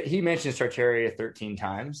 he mentions Tartaria 13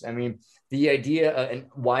 times. I mean, the idea and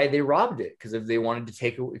why they robbed it, because if they wanted to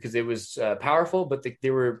take it, because it was powerful, but they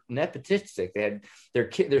were nepotistic. They had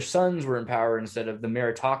their sons were in power instead of the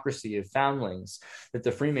meritocracy of foundlings that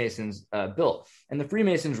the Freemasons built. And the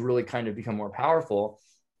Freemasons really kind of become more powerful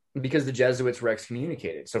because the Jesuits were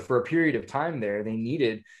excommunicated. So for a period of time there, they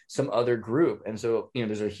needed some other group. And so,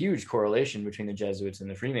 there's a huge correlation between the Jesuits and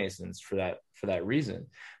the Freemasons for that reason.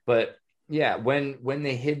 But yeah, when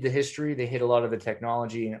they hid the history, they hid a lot of the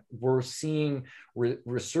technology. And we're seeing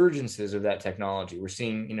resurgences of that technology. We're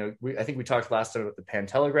seeing, I think we talked last time about the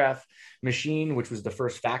Pantelegraph machine, which was the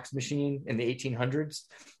first fax machine in the 1800s.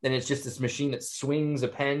 And it's just this machine that swings a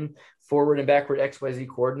pen forward and backward XYZ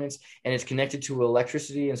coordinates, and it's connected to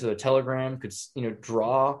electricity. And so the telegram could,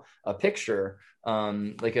 draw a picture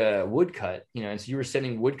like a woodcut, and so you were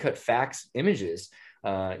sending woodcut fax images,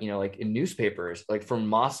 like in newspapers, like from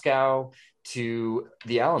Moscow to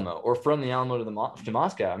the Alamo, or from the Alamo to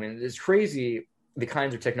Moscow. I mean, it's crazy the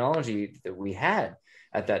kinds of technology that we had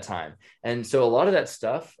at that time. And so a lot of that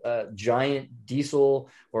stuff, giant diesel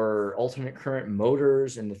or alternate current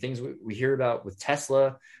motors and the things we hear about with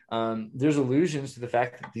Tesla, there's allusions to the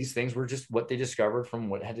fact that these things were just what they discovered from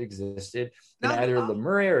what had existed in either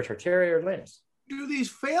Lemuria or Tartaria or Atlantis. Do these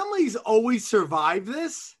families always survive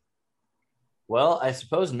this? Well, I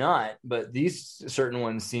suppose not, but these certain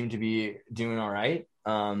ones seem to be doing all right.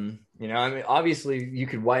 You know, I mean, obviously you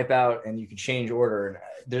could wipe out and you could change order.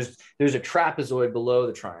 There's a trapezoid below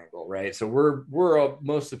the triangle, right? So we're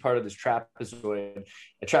mostly part of this trapezoid.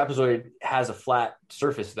 A trapezoid has a flat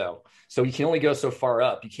surface though, so you can only go so far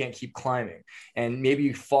up. You can't keep climbing, and maybe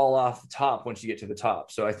you fall off the top once you get to the top.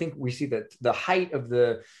 So I think we see that the height of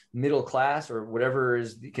the middle class or whatever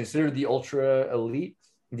is considered the ultra elite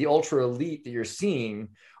that you're seeing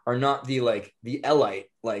are not the elite,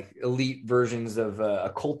 like elite versions of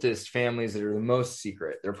occultist families that are the most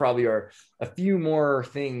secret. There probably are a few more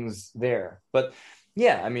things there, but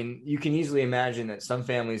yeah, I mean, you can easily imagine that some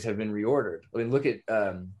families have been reordered. I mean, look at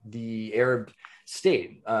the Arab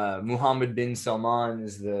state. Muhammad bin Salman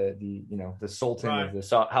is the Sultan of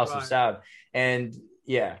the House of Saud, and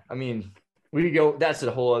yeah, I mean, we could go. That's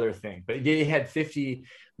a whole other thing. But they had 50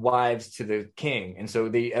 wives to the king, and so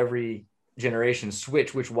every generation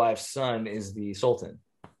switch which wife's son is the sultan.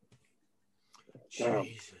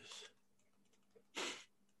 Jesus.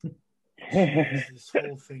 This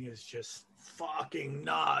whole thing is just fucking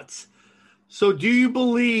nuts. So do you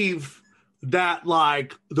believe that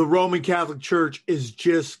like the Roman Catholic Church is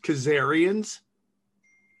just Khazarians?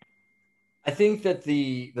 I think that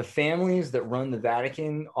the families that run the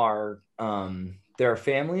Vatican are there are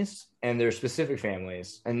families, and they're specific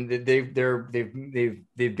families, and they've been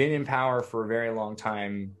in power for a very long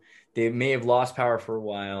time. They may have lost power for a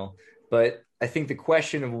while, but I think the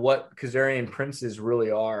question of what Khazarian princes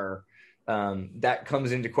really are, that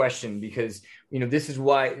comes into question, because this is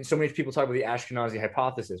why so many people talk about the Ashkenazi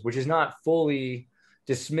hypothesis, which is not fully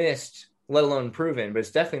dismissed, let alone proven, but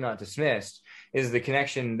it's definitely not dismissed. Is the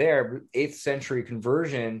connection there 8th century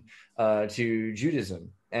conversion to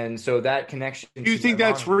Judaism? And so that connection. Do you think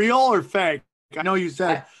that's real or fake? I know you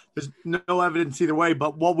said there's no evidence either way,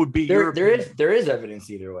 but what would be your opinion? There is evidence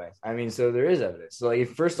either way. I mean, so there is evidence. So like,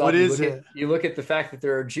 first off, you look at the fact that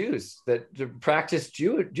there are Jews that practice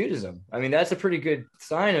Judaism. I mean, that's a pretty good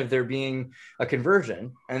sign of there being a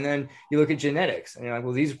conversion. And then you look at genetics, and you're like,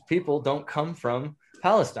 well, these people don't come from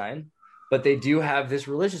Palestine, but they do have this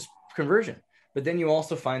religious conversion. But then you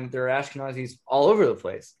also find that there are Ashkenazis all over the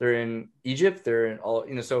place. They're in Egypt. They're in all,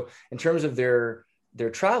 so in terms of their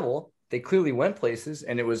travel, they clearly went places,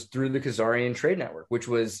 and it was through the Khazarian trade network, which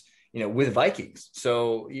was, with Vikings.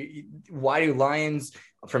 So why do lions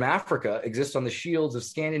from Africa exist on the shields of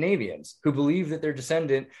Scandinavians who believe that they're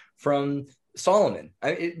descendant from Solomon?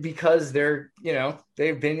 Because they've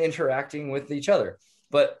been interacting with each other.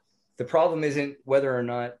 But the problem isn't whether or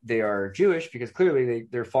not they are Jewish, because clearly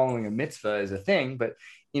they're following a mitzvah as a thing. But,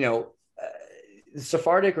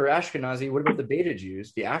 Sephardic or Ashkenazi, what about the Beta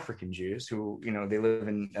Jews, the African Jews who, they live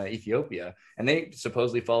in Ethiopia, and they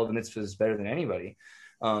supposedly follow the mitzvahs better than anybody?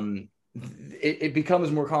 It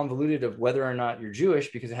becomes more convoluted of whether or not you're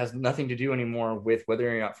Jewish, because it has nothing to do anymore with whether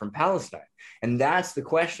you're not from Palestine. And that's the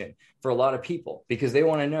question for a lot of people, because they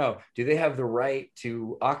want to know, do they have the right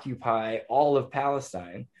to occupy all of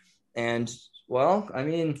Palestine? And well, I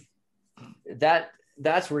mean,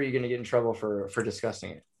 that's where you're going to get in trouble for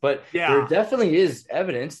discussing it. But there definitely is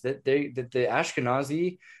evidence that the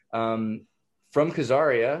Ashkenazi from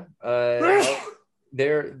Khazaria,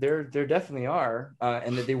 there definitely are,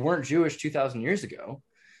 and that they weren't Jewish 2,000 years ago.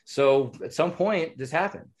 So at some point this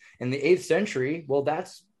happened in the 8th century. Well,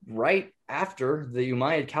 that's right after the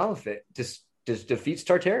Umayyad Caliphate just defeats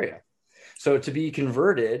Tartaria. So to be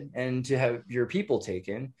converted and to have your people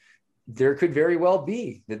taken, there could very well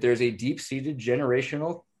be that there's a deep-seated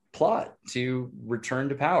generational plot to return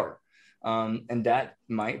to power. And that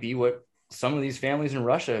might be what some of these families in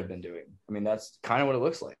Russia have been doing. I mean, that's kind of what it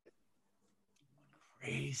looks like.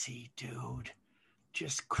 Crazy, dude.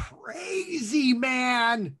 Just crazy,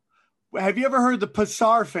 man. Have you ever heard the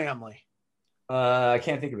Passar family? I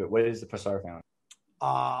can't think of it. What is the Passar family?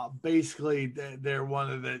 Basically, they're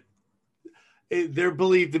one of the... They're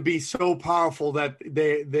believed to be so powerful that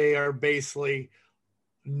they are basically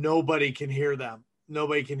nobody can hear them.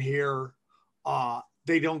 Nobody can hear.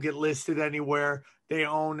 They don't get listed anywhere. They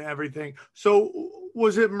own everything. So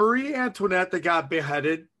was it Marie Antoinette that got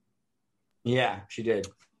beheaded? Yeah, she did.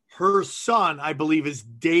 Her son, I believe, is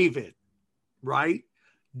David, right?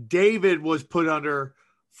 David was put under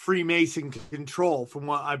Freemason control, from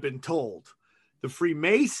what I've been told. The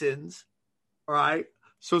Freemasons, all right.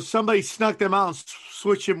 So somebody snuck them out and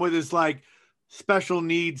switched him with his like special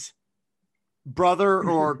needs brother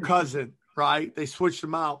or cousin, right? They switched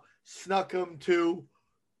him out, snuck him to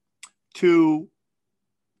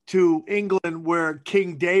England, where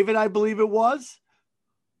King David, I believe it was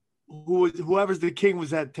whoever's the king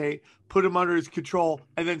was at Tate, put him under his control,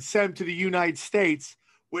 and then sent him to the United States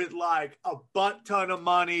with like a butt ton of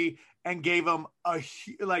money and gave him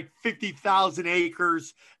like 50,000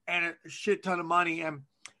 acres and a shit ton of money. And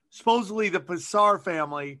supposedly the Pissar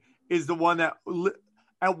family is the one that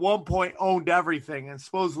at one point owned everything. And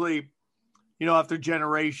supposedly, after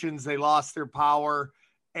generations, they lost their power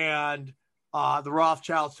and the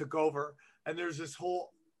Rothschilds took over. And there's this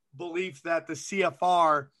whole belief that the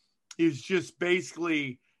CFR is just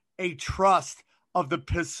basically a trust of the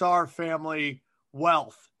Pissar family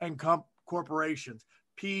wealth and corporations.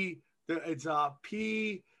 It's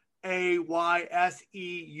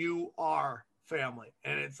PAYSEUR family.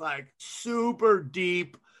 And it's like super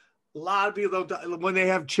deep. A lot of people don't, when they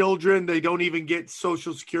have children, they don't even get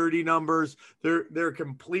social security numbers. They're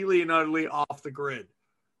completely and utterly off the grid.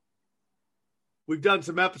 We've done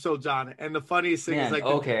some episodes on it. And the funniest thing is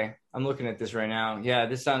okay. I'm looking at this right now. Yeah,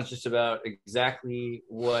 this sounds just about exactly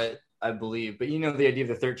what I believe. But the idea of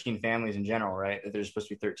the 13 families in general, right? That there's supposed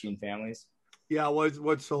to be 13 families. Yeah,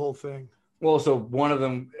 what's the whole thing? Well, so one of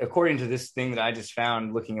them, according to this thing that I just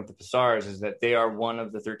found looking up the Pissars, is that they are one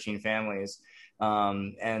of the 13 families.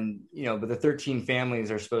 But the 13 families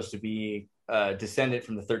are supposed to be descendant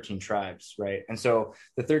from the 13 tribes, right? And so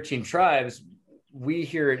the 13 tribes, we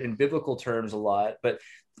hear it in biblical terms a lot, but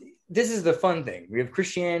this is the fun thing. We have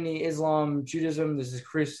Christianity, Islam, Judaism. This is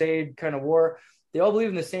crusade kind of war. They all believe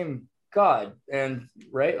in the same God, and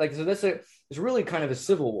right, like, so it's really kind of a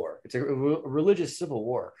civil war. It's a religious civil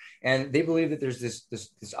war, and they believe that there's this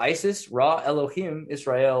Isis, Ra, Elohim,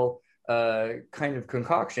 Israel kind of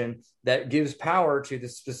concoction that gives power to the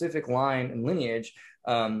specific line and lineage.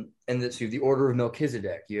 And that's the order of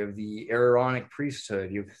Melchizedek. You have the Aaronic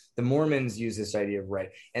priesthood. The Mormons use this idea of right,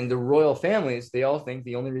 and the royal families. They all think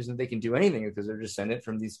the only reason they can do anything is because they're descendant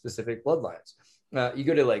from these specific bloodlines. You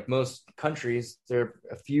go to like most countries, there are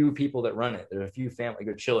a few people that run it. There are a few families. You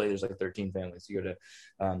go to Chile, there's like 13 families. You go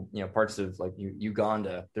to, parts of like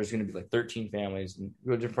Uganda, there's going to be like 13 families. And you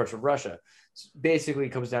go to different parts of Russia. Basically, it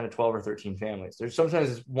comes down to 12 or 13 families. There's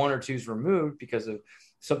sometimes one or two's removed because of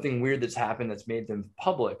something weird that's happened that's made them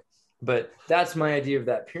public. But that's my idea of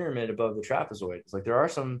that pyramid above the trapezoid. It's like there are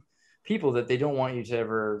some people that they don't want you to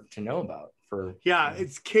ever to know about.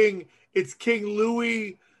 It's King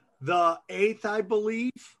Louis the Eighth, I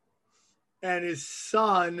believe, and his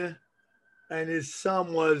son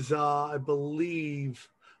was, I believe,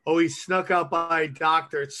 he snuck out by a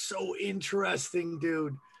doctor. It's so interesting,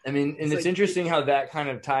 dude. I mean, and it's interesting how that kind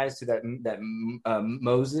of ties to that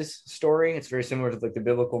Moses story. It's very similar to like the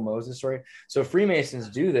biblical Moses story. So Freemasons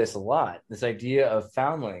do this a lot, this idea of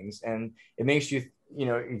foundlings, and it makes you,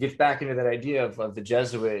 it gets back into that idea of the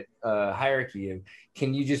Jesuit hierarchy of,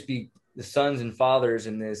 can you just be the sons and fathers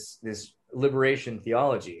in this liberation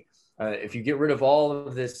theology? If you get rid of all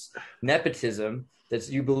of this nepotism, that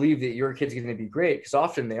you believe that your kid's going to be great, because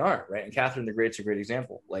often they aren't, right? And Catherine the Great's a great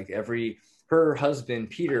example. Like her husband,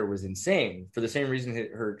 Peter, was insane for the same reason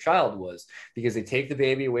her child was, because they take the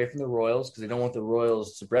baby away from the royals because they don't want the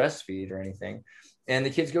royals to breastfeed or anything. And the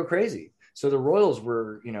kids go crazy. So the royals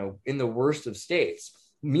were, in the worst of states.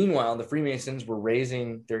 Meanwhile, the Freemasons were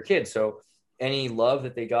raising their kids. So any love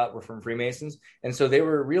that they got were from Freemasons. And so they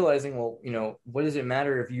were realizing, well, what does it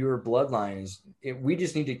matter if your bloodline is, we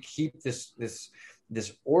just need to keep this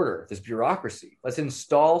order, this bureaucracy. Let's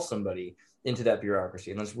install somebody into that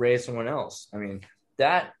bureaucracy and let's raise someone else. I mean,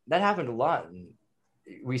 that happened a lot, and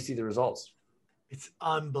we see the results. It's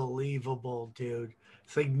unbelievable, dude.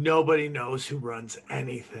 It's like nobody knows who runs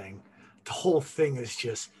anything. The whole thing is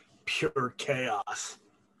just pure chaos.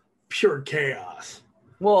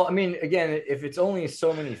 Well, I mean, again, if it's only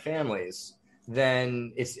so many families,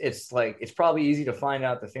 then it's probably easy to find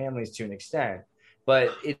out the families to an extent.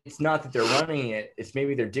 But it's not that they're running it. It's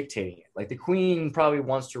maybe they're dictating it. Like the Queen probably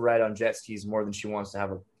wants to ride on jet skis more than she wants to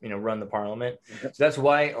have run the parliament. So that's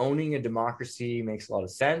why owning a democracy makes a lot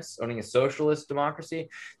of sense. Owning a socialist democracy,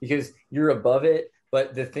 because you're above it,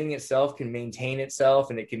 but the thing itself can maintain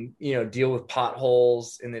itself and it can, deal with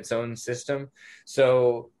potholes in its own system.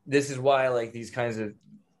 So this is why like these kinds of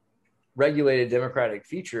regulated democratic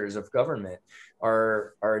features of government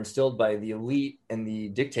are instilled by the elite and the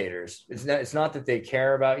dictators. It's not that they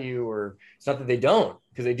care about you, or it's not that they don't,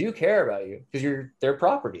 because they do care about you, because you're their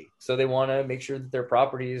property. So they want to make sure that their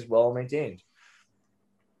property is well maintained.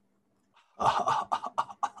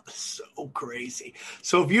 So crazy.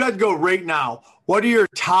 So if you had to go right now, what are your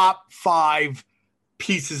top 5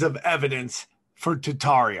 pieces of evidence for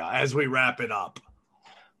Tartaria as we wrap it up?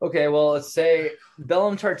 Okay, well, let's say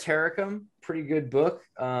Bellum Tartaricum pretty good book.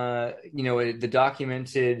 The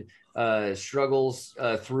documented struggles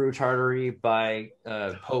through Tartary by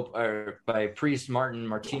by priest Martin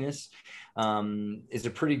Martinez is a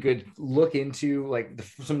pretty good look into like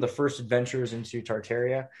some of the first adventures into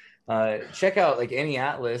Tartaria. Check out like any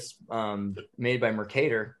atlas made by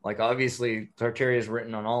Mercator. Like obviously Tartaria is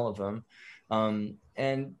written on all of them.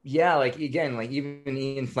 And yeah, like again, like even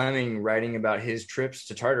Ian Fleming writing about his trips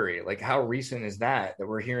to Tartary, like how recent is that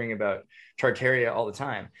we're hearing about Tartaria all the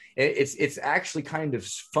time? It's actually kind of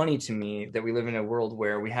funny to me that we live in a world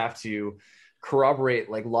where we have to corroborate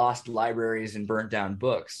like lost libraries and burnt down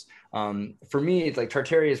books. For me, it's like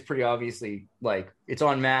Tartaria is pretty obviously like it's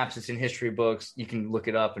on maps, it's in history books, you can look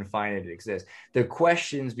it up and find it exists. The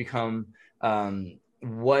questions become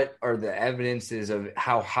what are the evidences of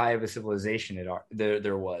how high of a civilization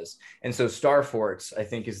there was? And so Star Forts, I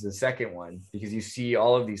think, is the second one, because you see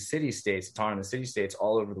all of these city-states, autonomous city-states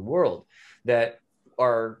all over the world that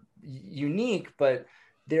are unique, but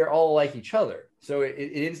they're all like each other. So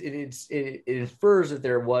it infers that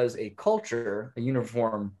there was a culture, a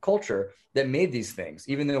uniform culture that made these things,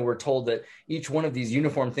 even though we're told that each one of these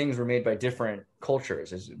uniform things were made by different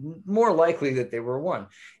cultures. It's more likely that they were one.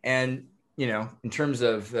 And in terms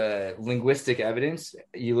of linguistic evidence,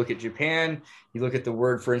 you look at Japan, you look at the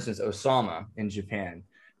word, for instance, Osama in Japan.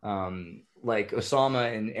 Like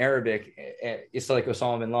Osama in Arabic, it's like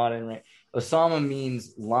Osama bin Laden, right? Osama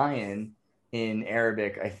means lion in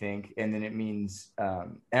Arabic, I think, and then it means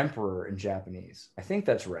emperor in Japanese. I think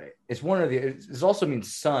that's right. It's one of the. It also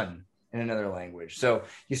means sun in another language. So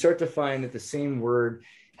you start to find that the same word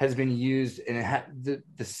has been used, and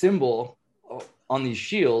the symbol on these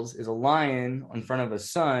shields is a lion in front of a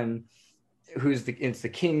sun, it's the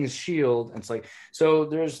king's shield. And it's like, so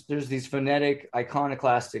there's these phonetic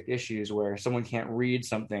iconoclastic issues where someone can't read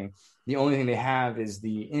something. The only thing they have is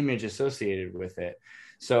the image associated with it.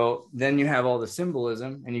 So then you have all the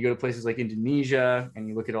symbolism, and you go to places like Indonesia and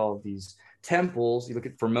you look at all of these temples. You look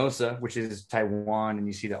at Formosa, which is Taiwan, and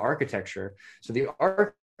you see the architecture. So the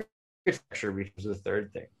architecture becomes the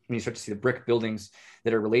third thing. And you start to see the brick buildings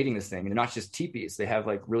that are relating this thing. And they're not just teepees. They have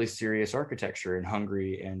like really serious architecture in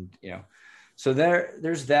Hungary. And, so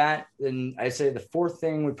there's that. And I say the fourth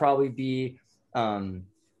thing would probably be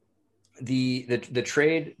the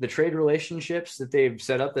trade relationships that they've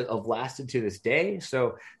set up that have lasted to this day.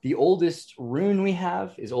 So the oldest rune we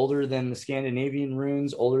have is older than the Scandinavian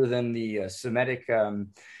runes, older than the Semitic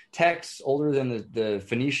texts, older than the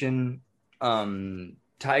Phoenician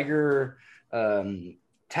tiger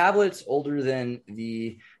tablets, older than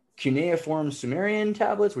the cuneiform Sumerian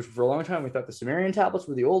tablets, which for a long time we thought the Sumerian tablets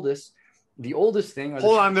were the oldest. The oldest thing.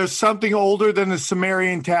 Hold on, there's something older than the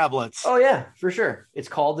Sumerian tablets. Oh yeah, for sure. It's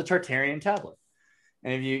called the Tartarian tablet,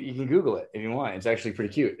 and if you can Google it if you want. It's actually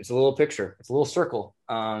pretty cute. It's a little picture. It's a little circle,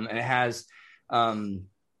 and it has it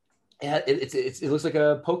looks like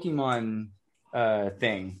a Pokemon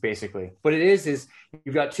thing basically. What it is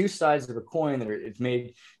you've got two sides of a coin that it's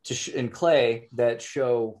made in clay that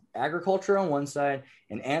show agriculture on one side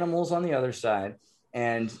and animals on the other side,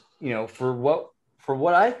 and for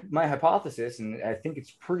my hypothesis, and I think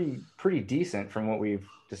it's pretty decent from what we've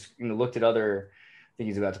just looked at other. I think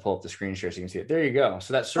he's about to pull up the screen share so you can see it. There you go.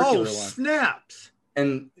 So that circular one. Snaps!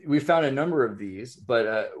 And we found a number of these,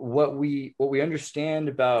 but what we understand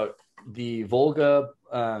about the Volga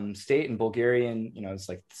state in Bulgarian, it's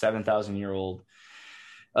like 7,000-year-old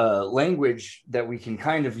language that we can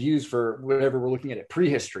kind of use for whatever we're looking at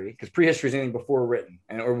prehistory, because prehistory is anything before written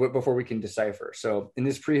or before we can decipher. So in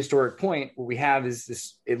this prehistoric point, what we have is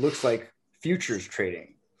this, it looks like futures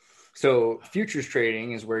trading. So futures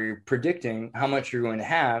trading is where you're predicting how much you're going to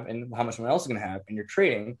have and how much someone else is going to have, and you're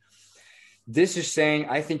trading. This is saying,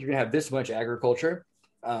 I think you're going to have this much agriculture.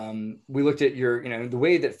 We looked at the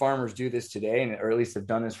way that farmers do this today, or at least have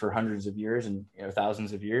done this for hundreds of years and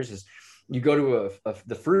thousands of years, is you go to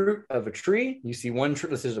the fruit of a tree. You see one tree.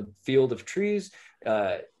 This is a field of trees.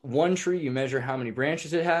 One tree, you measure how many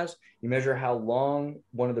branches it has. You measure how long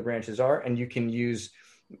one of the branches are, and you can use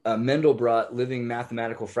Mendelbrot living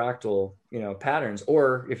mathematical fractal, patterns.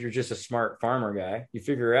 Or if you're just a smart farmer guy, you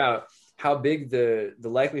figure out how big the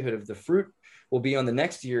likelihood of the fruit will be on the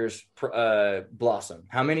next year's blossom.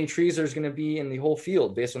 How many trees there's going to be in the whole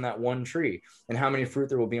field based on that one tree, and how many fruit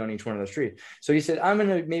there will be on each one of those trees. So he said, I'm going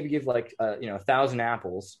to maybe give 1,000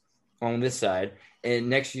 apples on this side, and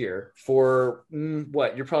next year for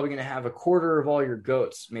you're probably going to have a quarter of all your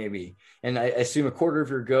goats, maybe. And I assume a quarter of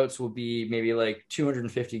your goats will be maybe like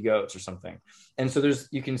 250 goats or something. And so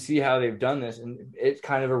you can see how they've done this, and it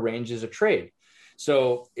kind of arranges a trade.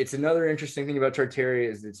 So it's another interesting thing about Tartaria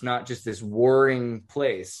is it's not just this warring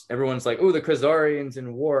place. Everyone's like, oh, the Khazarians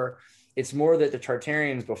in war. It's more that the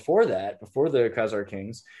Tartarians before that, before the Khazar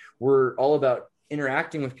kings, were all about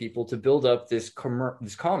interacting with people to build up this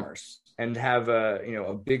commerce and have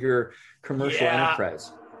a bigger commercial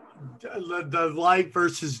enterprise. The light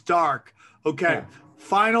versus dark. Okay. Yeah.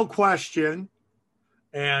 Final question.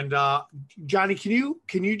 And Johnny,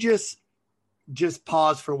 can you just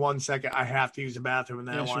pause for 1 second? I have to use the bathroom and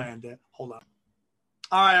then I want to end it. Hold on.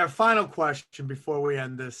 All right, our final question before we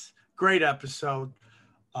end this great episode.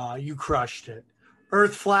 You crushed it.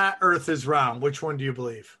 Earth flat, Earth is round. Which one do you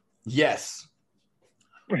believe? Yes.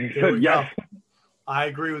 There we go. I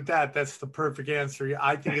agree with that. That's the perfect answer.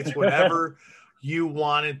 I think it's whatever you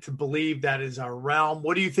wanted to believe. That is our realm.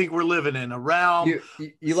 What do you think we're living in? A realm?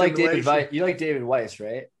 You like David Weiss,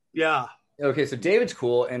 right? Yeah. Okay, so David's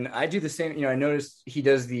cool, and I do the same. I noticed he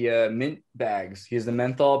does the mint bags. He has the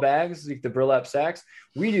menthol bags, like the burlap sacks.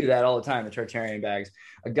 We do that all the time, the Tartarian bags.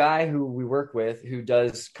 A guy who we work with who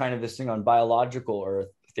does kind of this thing on biological Earth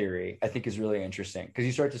theory, I think is really interesting because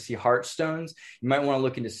you start to see heart stones. You might want to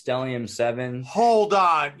look into stellium-7. Hold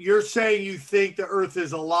on. You're saying you think the Earth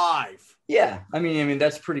is alive? Yeah. I mean,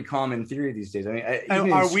 that's pretty common theory these days. I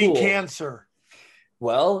mean, are we cancer?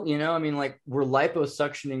 Well, like we're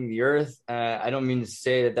liposuctioning the Earth. I don't mean to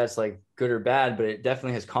say that that's like good or bad, but it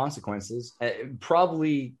definitely has consequences.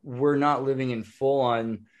 Probably we're not living in full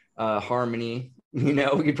on harmony. We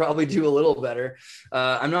could probably do a little better.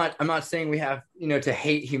 I'm not saying we have, to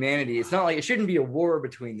hate humanity. It's not like it shouldn't be a war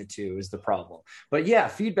between the two is the problem. But yeah,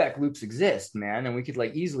 feedback loops exist, man. And we could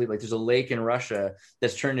easily, there's a lake in Russia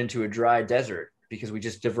that's turned into a dry desert because we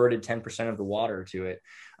just diverted 10% of the water to it.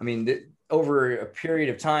 I mean, over a period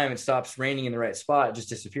of time, it stops raining in the right spot, it just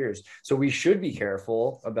disappears. So we should be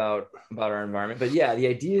careful about our environment. But yeah, the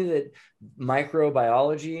idea that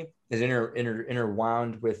microbiology is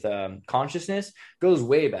interwound with consciousness goes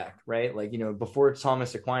way back, right? Before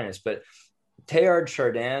Thomas Aquinas. But Teilhard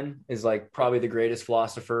Chardin is probably the greatest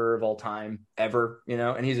philosopher of all time ever,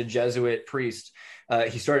 and he's a Jesuit priest.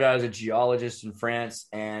 He started out as a geologist in France,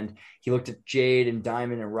 and he looked at jade and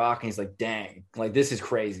diamond and rock, and he's like, dang, this is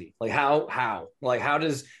crazy. How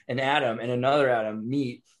does an atom and another atom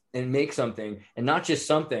meet and make something, and not just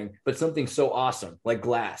something, but something so awesome, like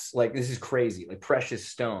glass? This is crazy, precious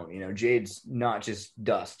stone, jade's not just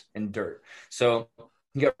dust and dirt. So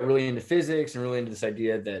he got really into physics and really into this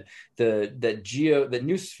idea that the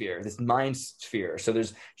noosphere, this mind sphere. So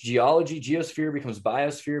there's geology, geosphere becomes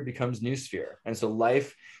biosphere, becomes noosphere. And so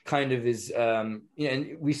life kind of is, and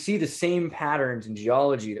we see the same patterns in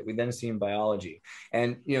geology that we then see in biology.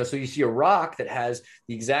 And, so you see a rock that has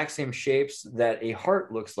the exact same shapes that a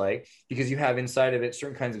heart looks like, because you have inside of it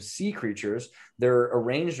certain kinds of sea creatures. They're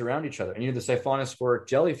arranged around each other. And the siphonophoric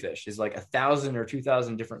jellyfish is 1,000 or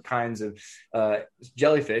 2,000 different kinds of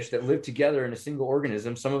jellyfish that live together in a single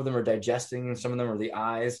organism. Some of them are digesting, and some of them are the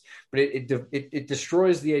eyes. But it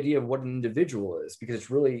destroys the idea of what an individual is, because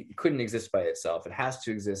it couldn't exist by itself. It has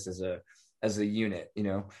to exist as a unit,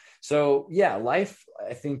 So yeah, life,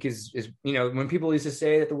 I think, is when people used to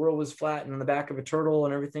say that the world was flat and on the back of a turtle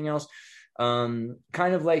and everything else, kind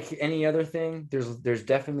of like any other thing, there's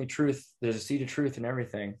definitely truth. There's a seed of truth in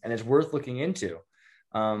everything, and it's worth looking into.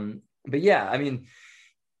 But yeah, I mean,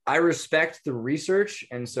 I respect the research,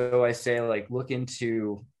 and so I say look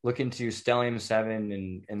into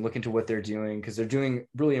Stellium-7 and look into what they're doing, because they're doing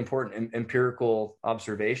really important empirical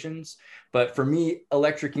observations. But for me,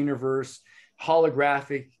 electric universe,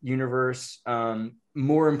 holographic universe,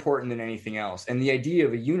 more important than anything else. And the idea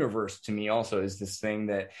of a universe to me also is this thing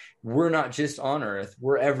that we're not just on Earth,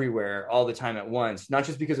 we're everywhere all the time at once, not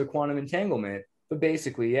just because of quantum entanglement, but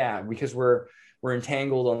basically, yeah, because we're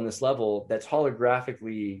entangled on this level that's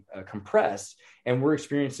holographically compressed, and we're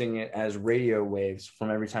experiencing it as radio waves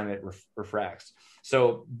from every time it refracts.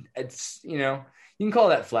 So it's, you can call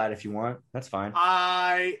that flat if you want. That's fine.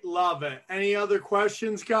 I love it. Any other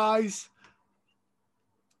questions, guys?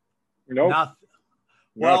 Nope. Nothing.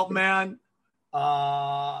 Well, man,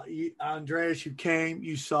 Andreas, you came,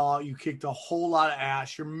 you kicked a whole lot of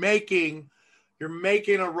ass. You're making a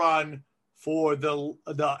run for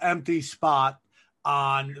the empty spot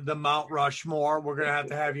on the Mount Rushmore. We're gonna have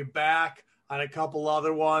to have you back on a couple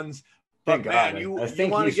other ones. But man, you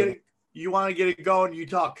want to get it going. You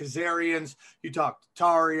talk Khazarians, you talk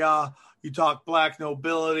Tartaria, you talk Black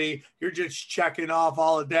Nobility. You're just checking off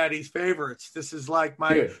all of Daddy's favorites. This is like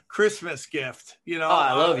my Christmas gift. Oh,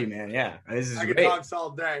 I love you, man. Yeah, this is I great. can talk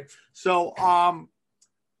all day. So,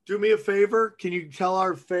 do me a favor. Can you tell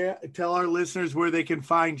our listeners where they can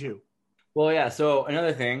find you? Well, yeah. So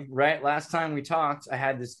another thing, right? Last time we talked, I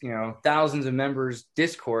had this, thousands of members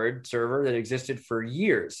Discord server that existed for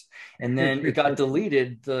years, and then it got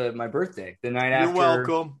deleted my birthday, the night after. You're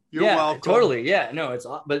welcome. You're welcome. Totally. Yeah. No,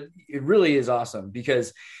 but it really is awesome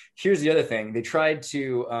because here's the other thing. They tried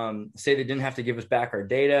to say they didn't have to give us back our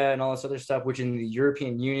data and all this other stuff, which in the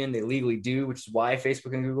European Union, they legally do, which is why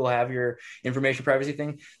Facebook and Google have your information privacy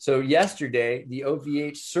thing. So yesterday, the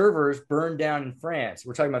OVH servers burned down in France.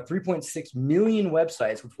 We're talking about 3.6 million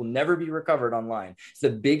websites, which will never be recovered online. It's the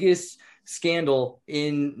biggest scandal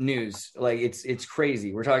in news. Like it's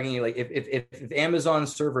crazy. We're talking like if Amazon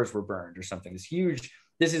servers were burned or something, it's huge.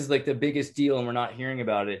 This is like the biggest deal, and we're not hearing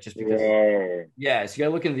about it just because. Yeah, so you got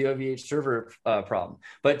to look into the OVH server problem.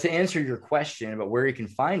 But to answer your question about where you can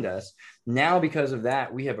find us, now because of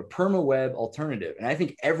that, we have a perma-web alternative. And I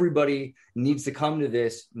think everybody needs to come to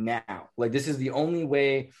this now. Like this is the only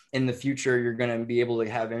way in the future you're going to be able to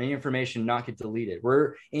have any information not get deleted.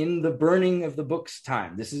 We're in the burning of the books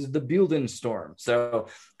time. This is the Bildenstorm. So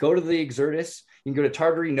go to the Exertis. You can go to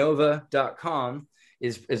tartarynova.com.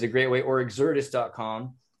 is a great way, or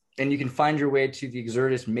exertis.com, and you can find your way to the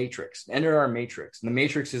Exertis Matrix. Enter our Matrix. And the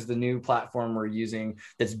Matrix is the new platform we're using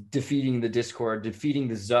that's defeating the Discord, defeating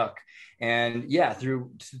the Zuck. And yeah,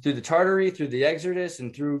 through the Tartary, through the Exertis,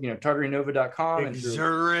 and through tartarynova.com.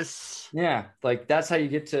 Exertis. Yeah, like that's how you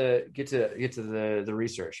get to the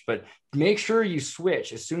research. But make sure you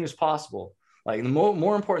switch as soon as possible. Like the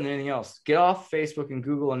more important than anything else, get off Facebook and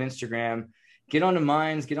Google and Instagram. Get onto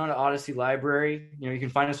Minds, get onto Odyssey Library. You can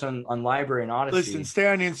find us on Library and Odyssey. Listen, stay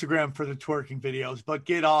on Instagram for the twerking videos, but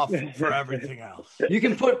get off for everything else. You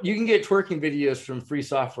can get twerking videos from free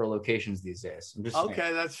software locations these days. I'm just saying.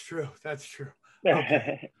 That's true. That's true.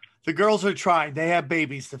 Okay. The girls are trying. They have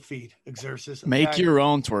babies to feed. Exercis. Make your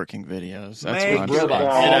own twerking videos. That's what I'm saying. Get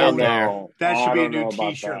out there. That should be a new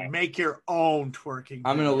T-shirt. Make your own twerking.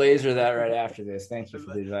 I'm gonna laser that right after this. Thank you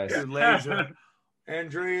for the advice. Laser.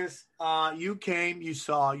 Andreas, you came, you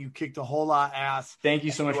saw, you kicked a whole lot of ass. Thank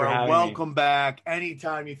you so much for having me. Welcome back.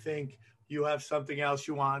 Anytime you think you have something else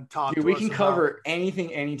you want to talk to us we can cover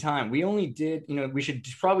anything, anytime. We only did, we should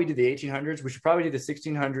probably do the 1800s. We should probably do the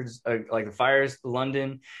 1600s, like the fires,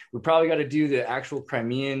 London. We probably got to do the actual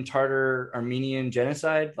Crimean, Tartar, Armenian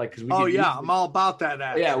genocide. Like, cause I'm all about that.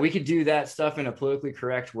 Actually. Yeah, we could do that stuff in a politically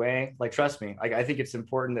correct way. Like, trust me. Like, I think it's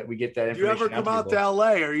important that we get that information. Do you ever come out to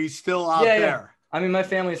LA? Or are you still out there? Yeah. I mean, my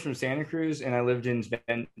family's from Santa Cruz, and I lived in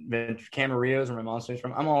Camarillos, where my mom's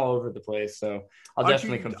from. I'm all over the place, so I'll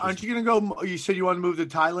definitely come. Aren't you going to go? You said you want to move to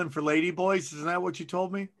Thailand for lady boys. Isn't that what you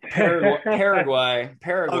told me? Paraguay,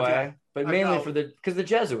 okay. But mainly because the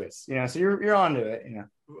Jesuits, so you're onto it,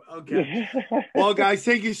 Okay. Well, guys,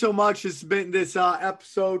 thank you so much. This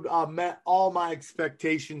episode met all my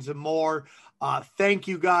expectations and more. Thank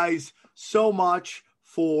you guys so much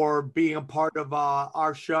for being a part of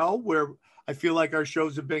our show, where I feel like our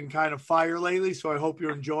shows have been kind of fire lately, so I hope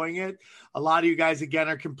you're enjoying it. A lot of you guys, again,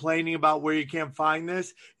 are complaining about where you can't find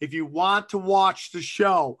this. If you want to watch the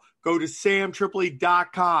show, go to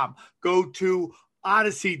samtripoli.com. Go to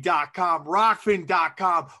odyssey.com,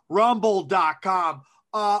 rockfin.com, rumble.com.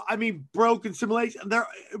 Broken Simulation.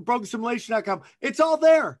 BrokenSimulation.com. It's all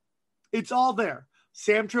there. It's all there.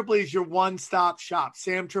 Sam Tripoli is your one-stop shop.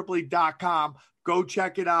 samtripoli.com. Go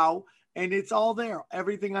check it out. And it's all there,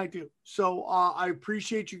 everything I do. So I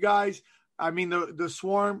appreciate you guys. I mean, the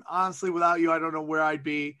Swarm, honestly, without you, I don't know where I'd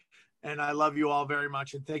be. And I love you all very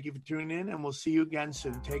much. And thank you for tuning in. And we'll see you again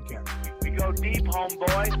soon. Take care. We go deep,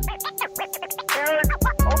 homeboy. Aaron,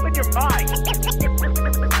 open your mind.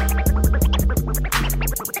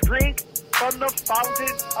 Drink from the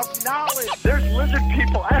fountain of knowledge. There's lizard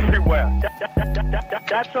people everywhere.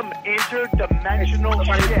 That's some interdimensional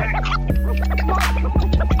shit.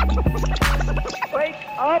 Wake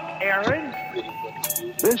up, Aaron.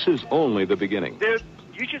 This is only the beginning. Dude,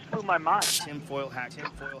 you just blew my mind. Tinfoil hat.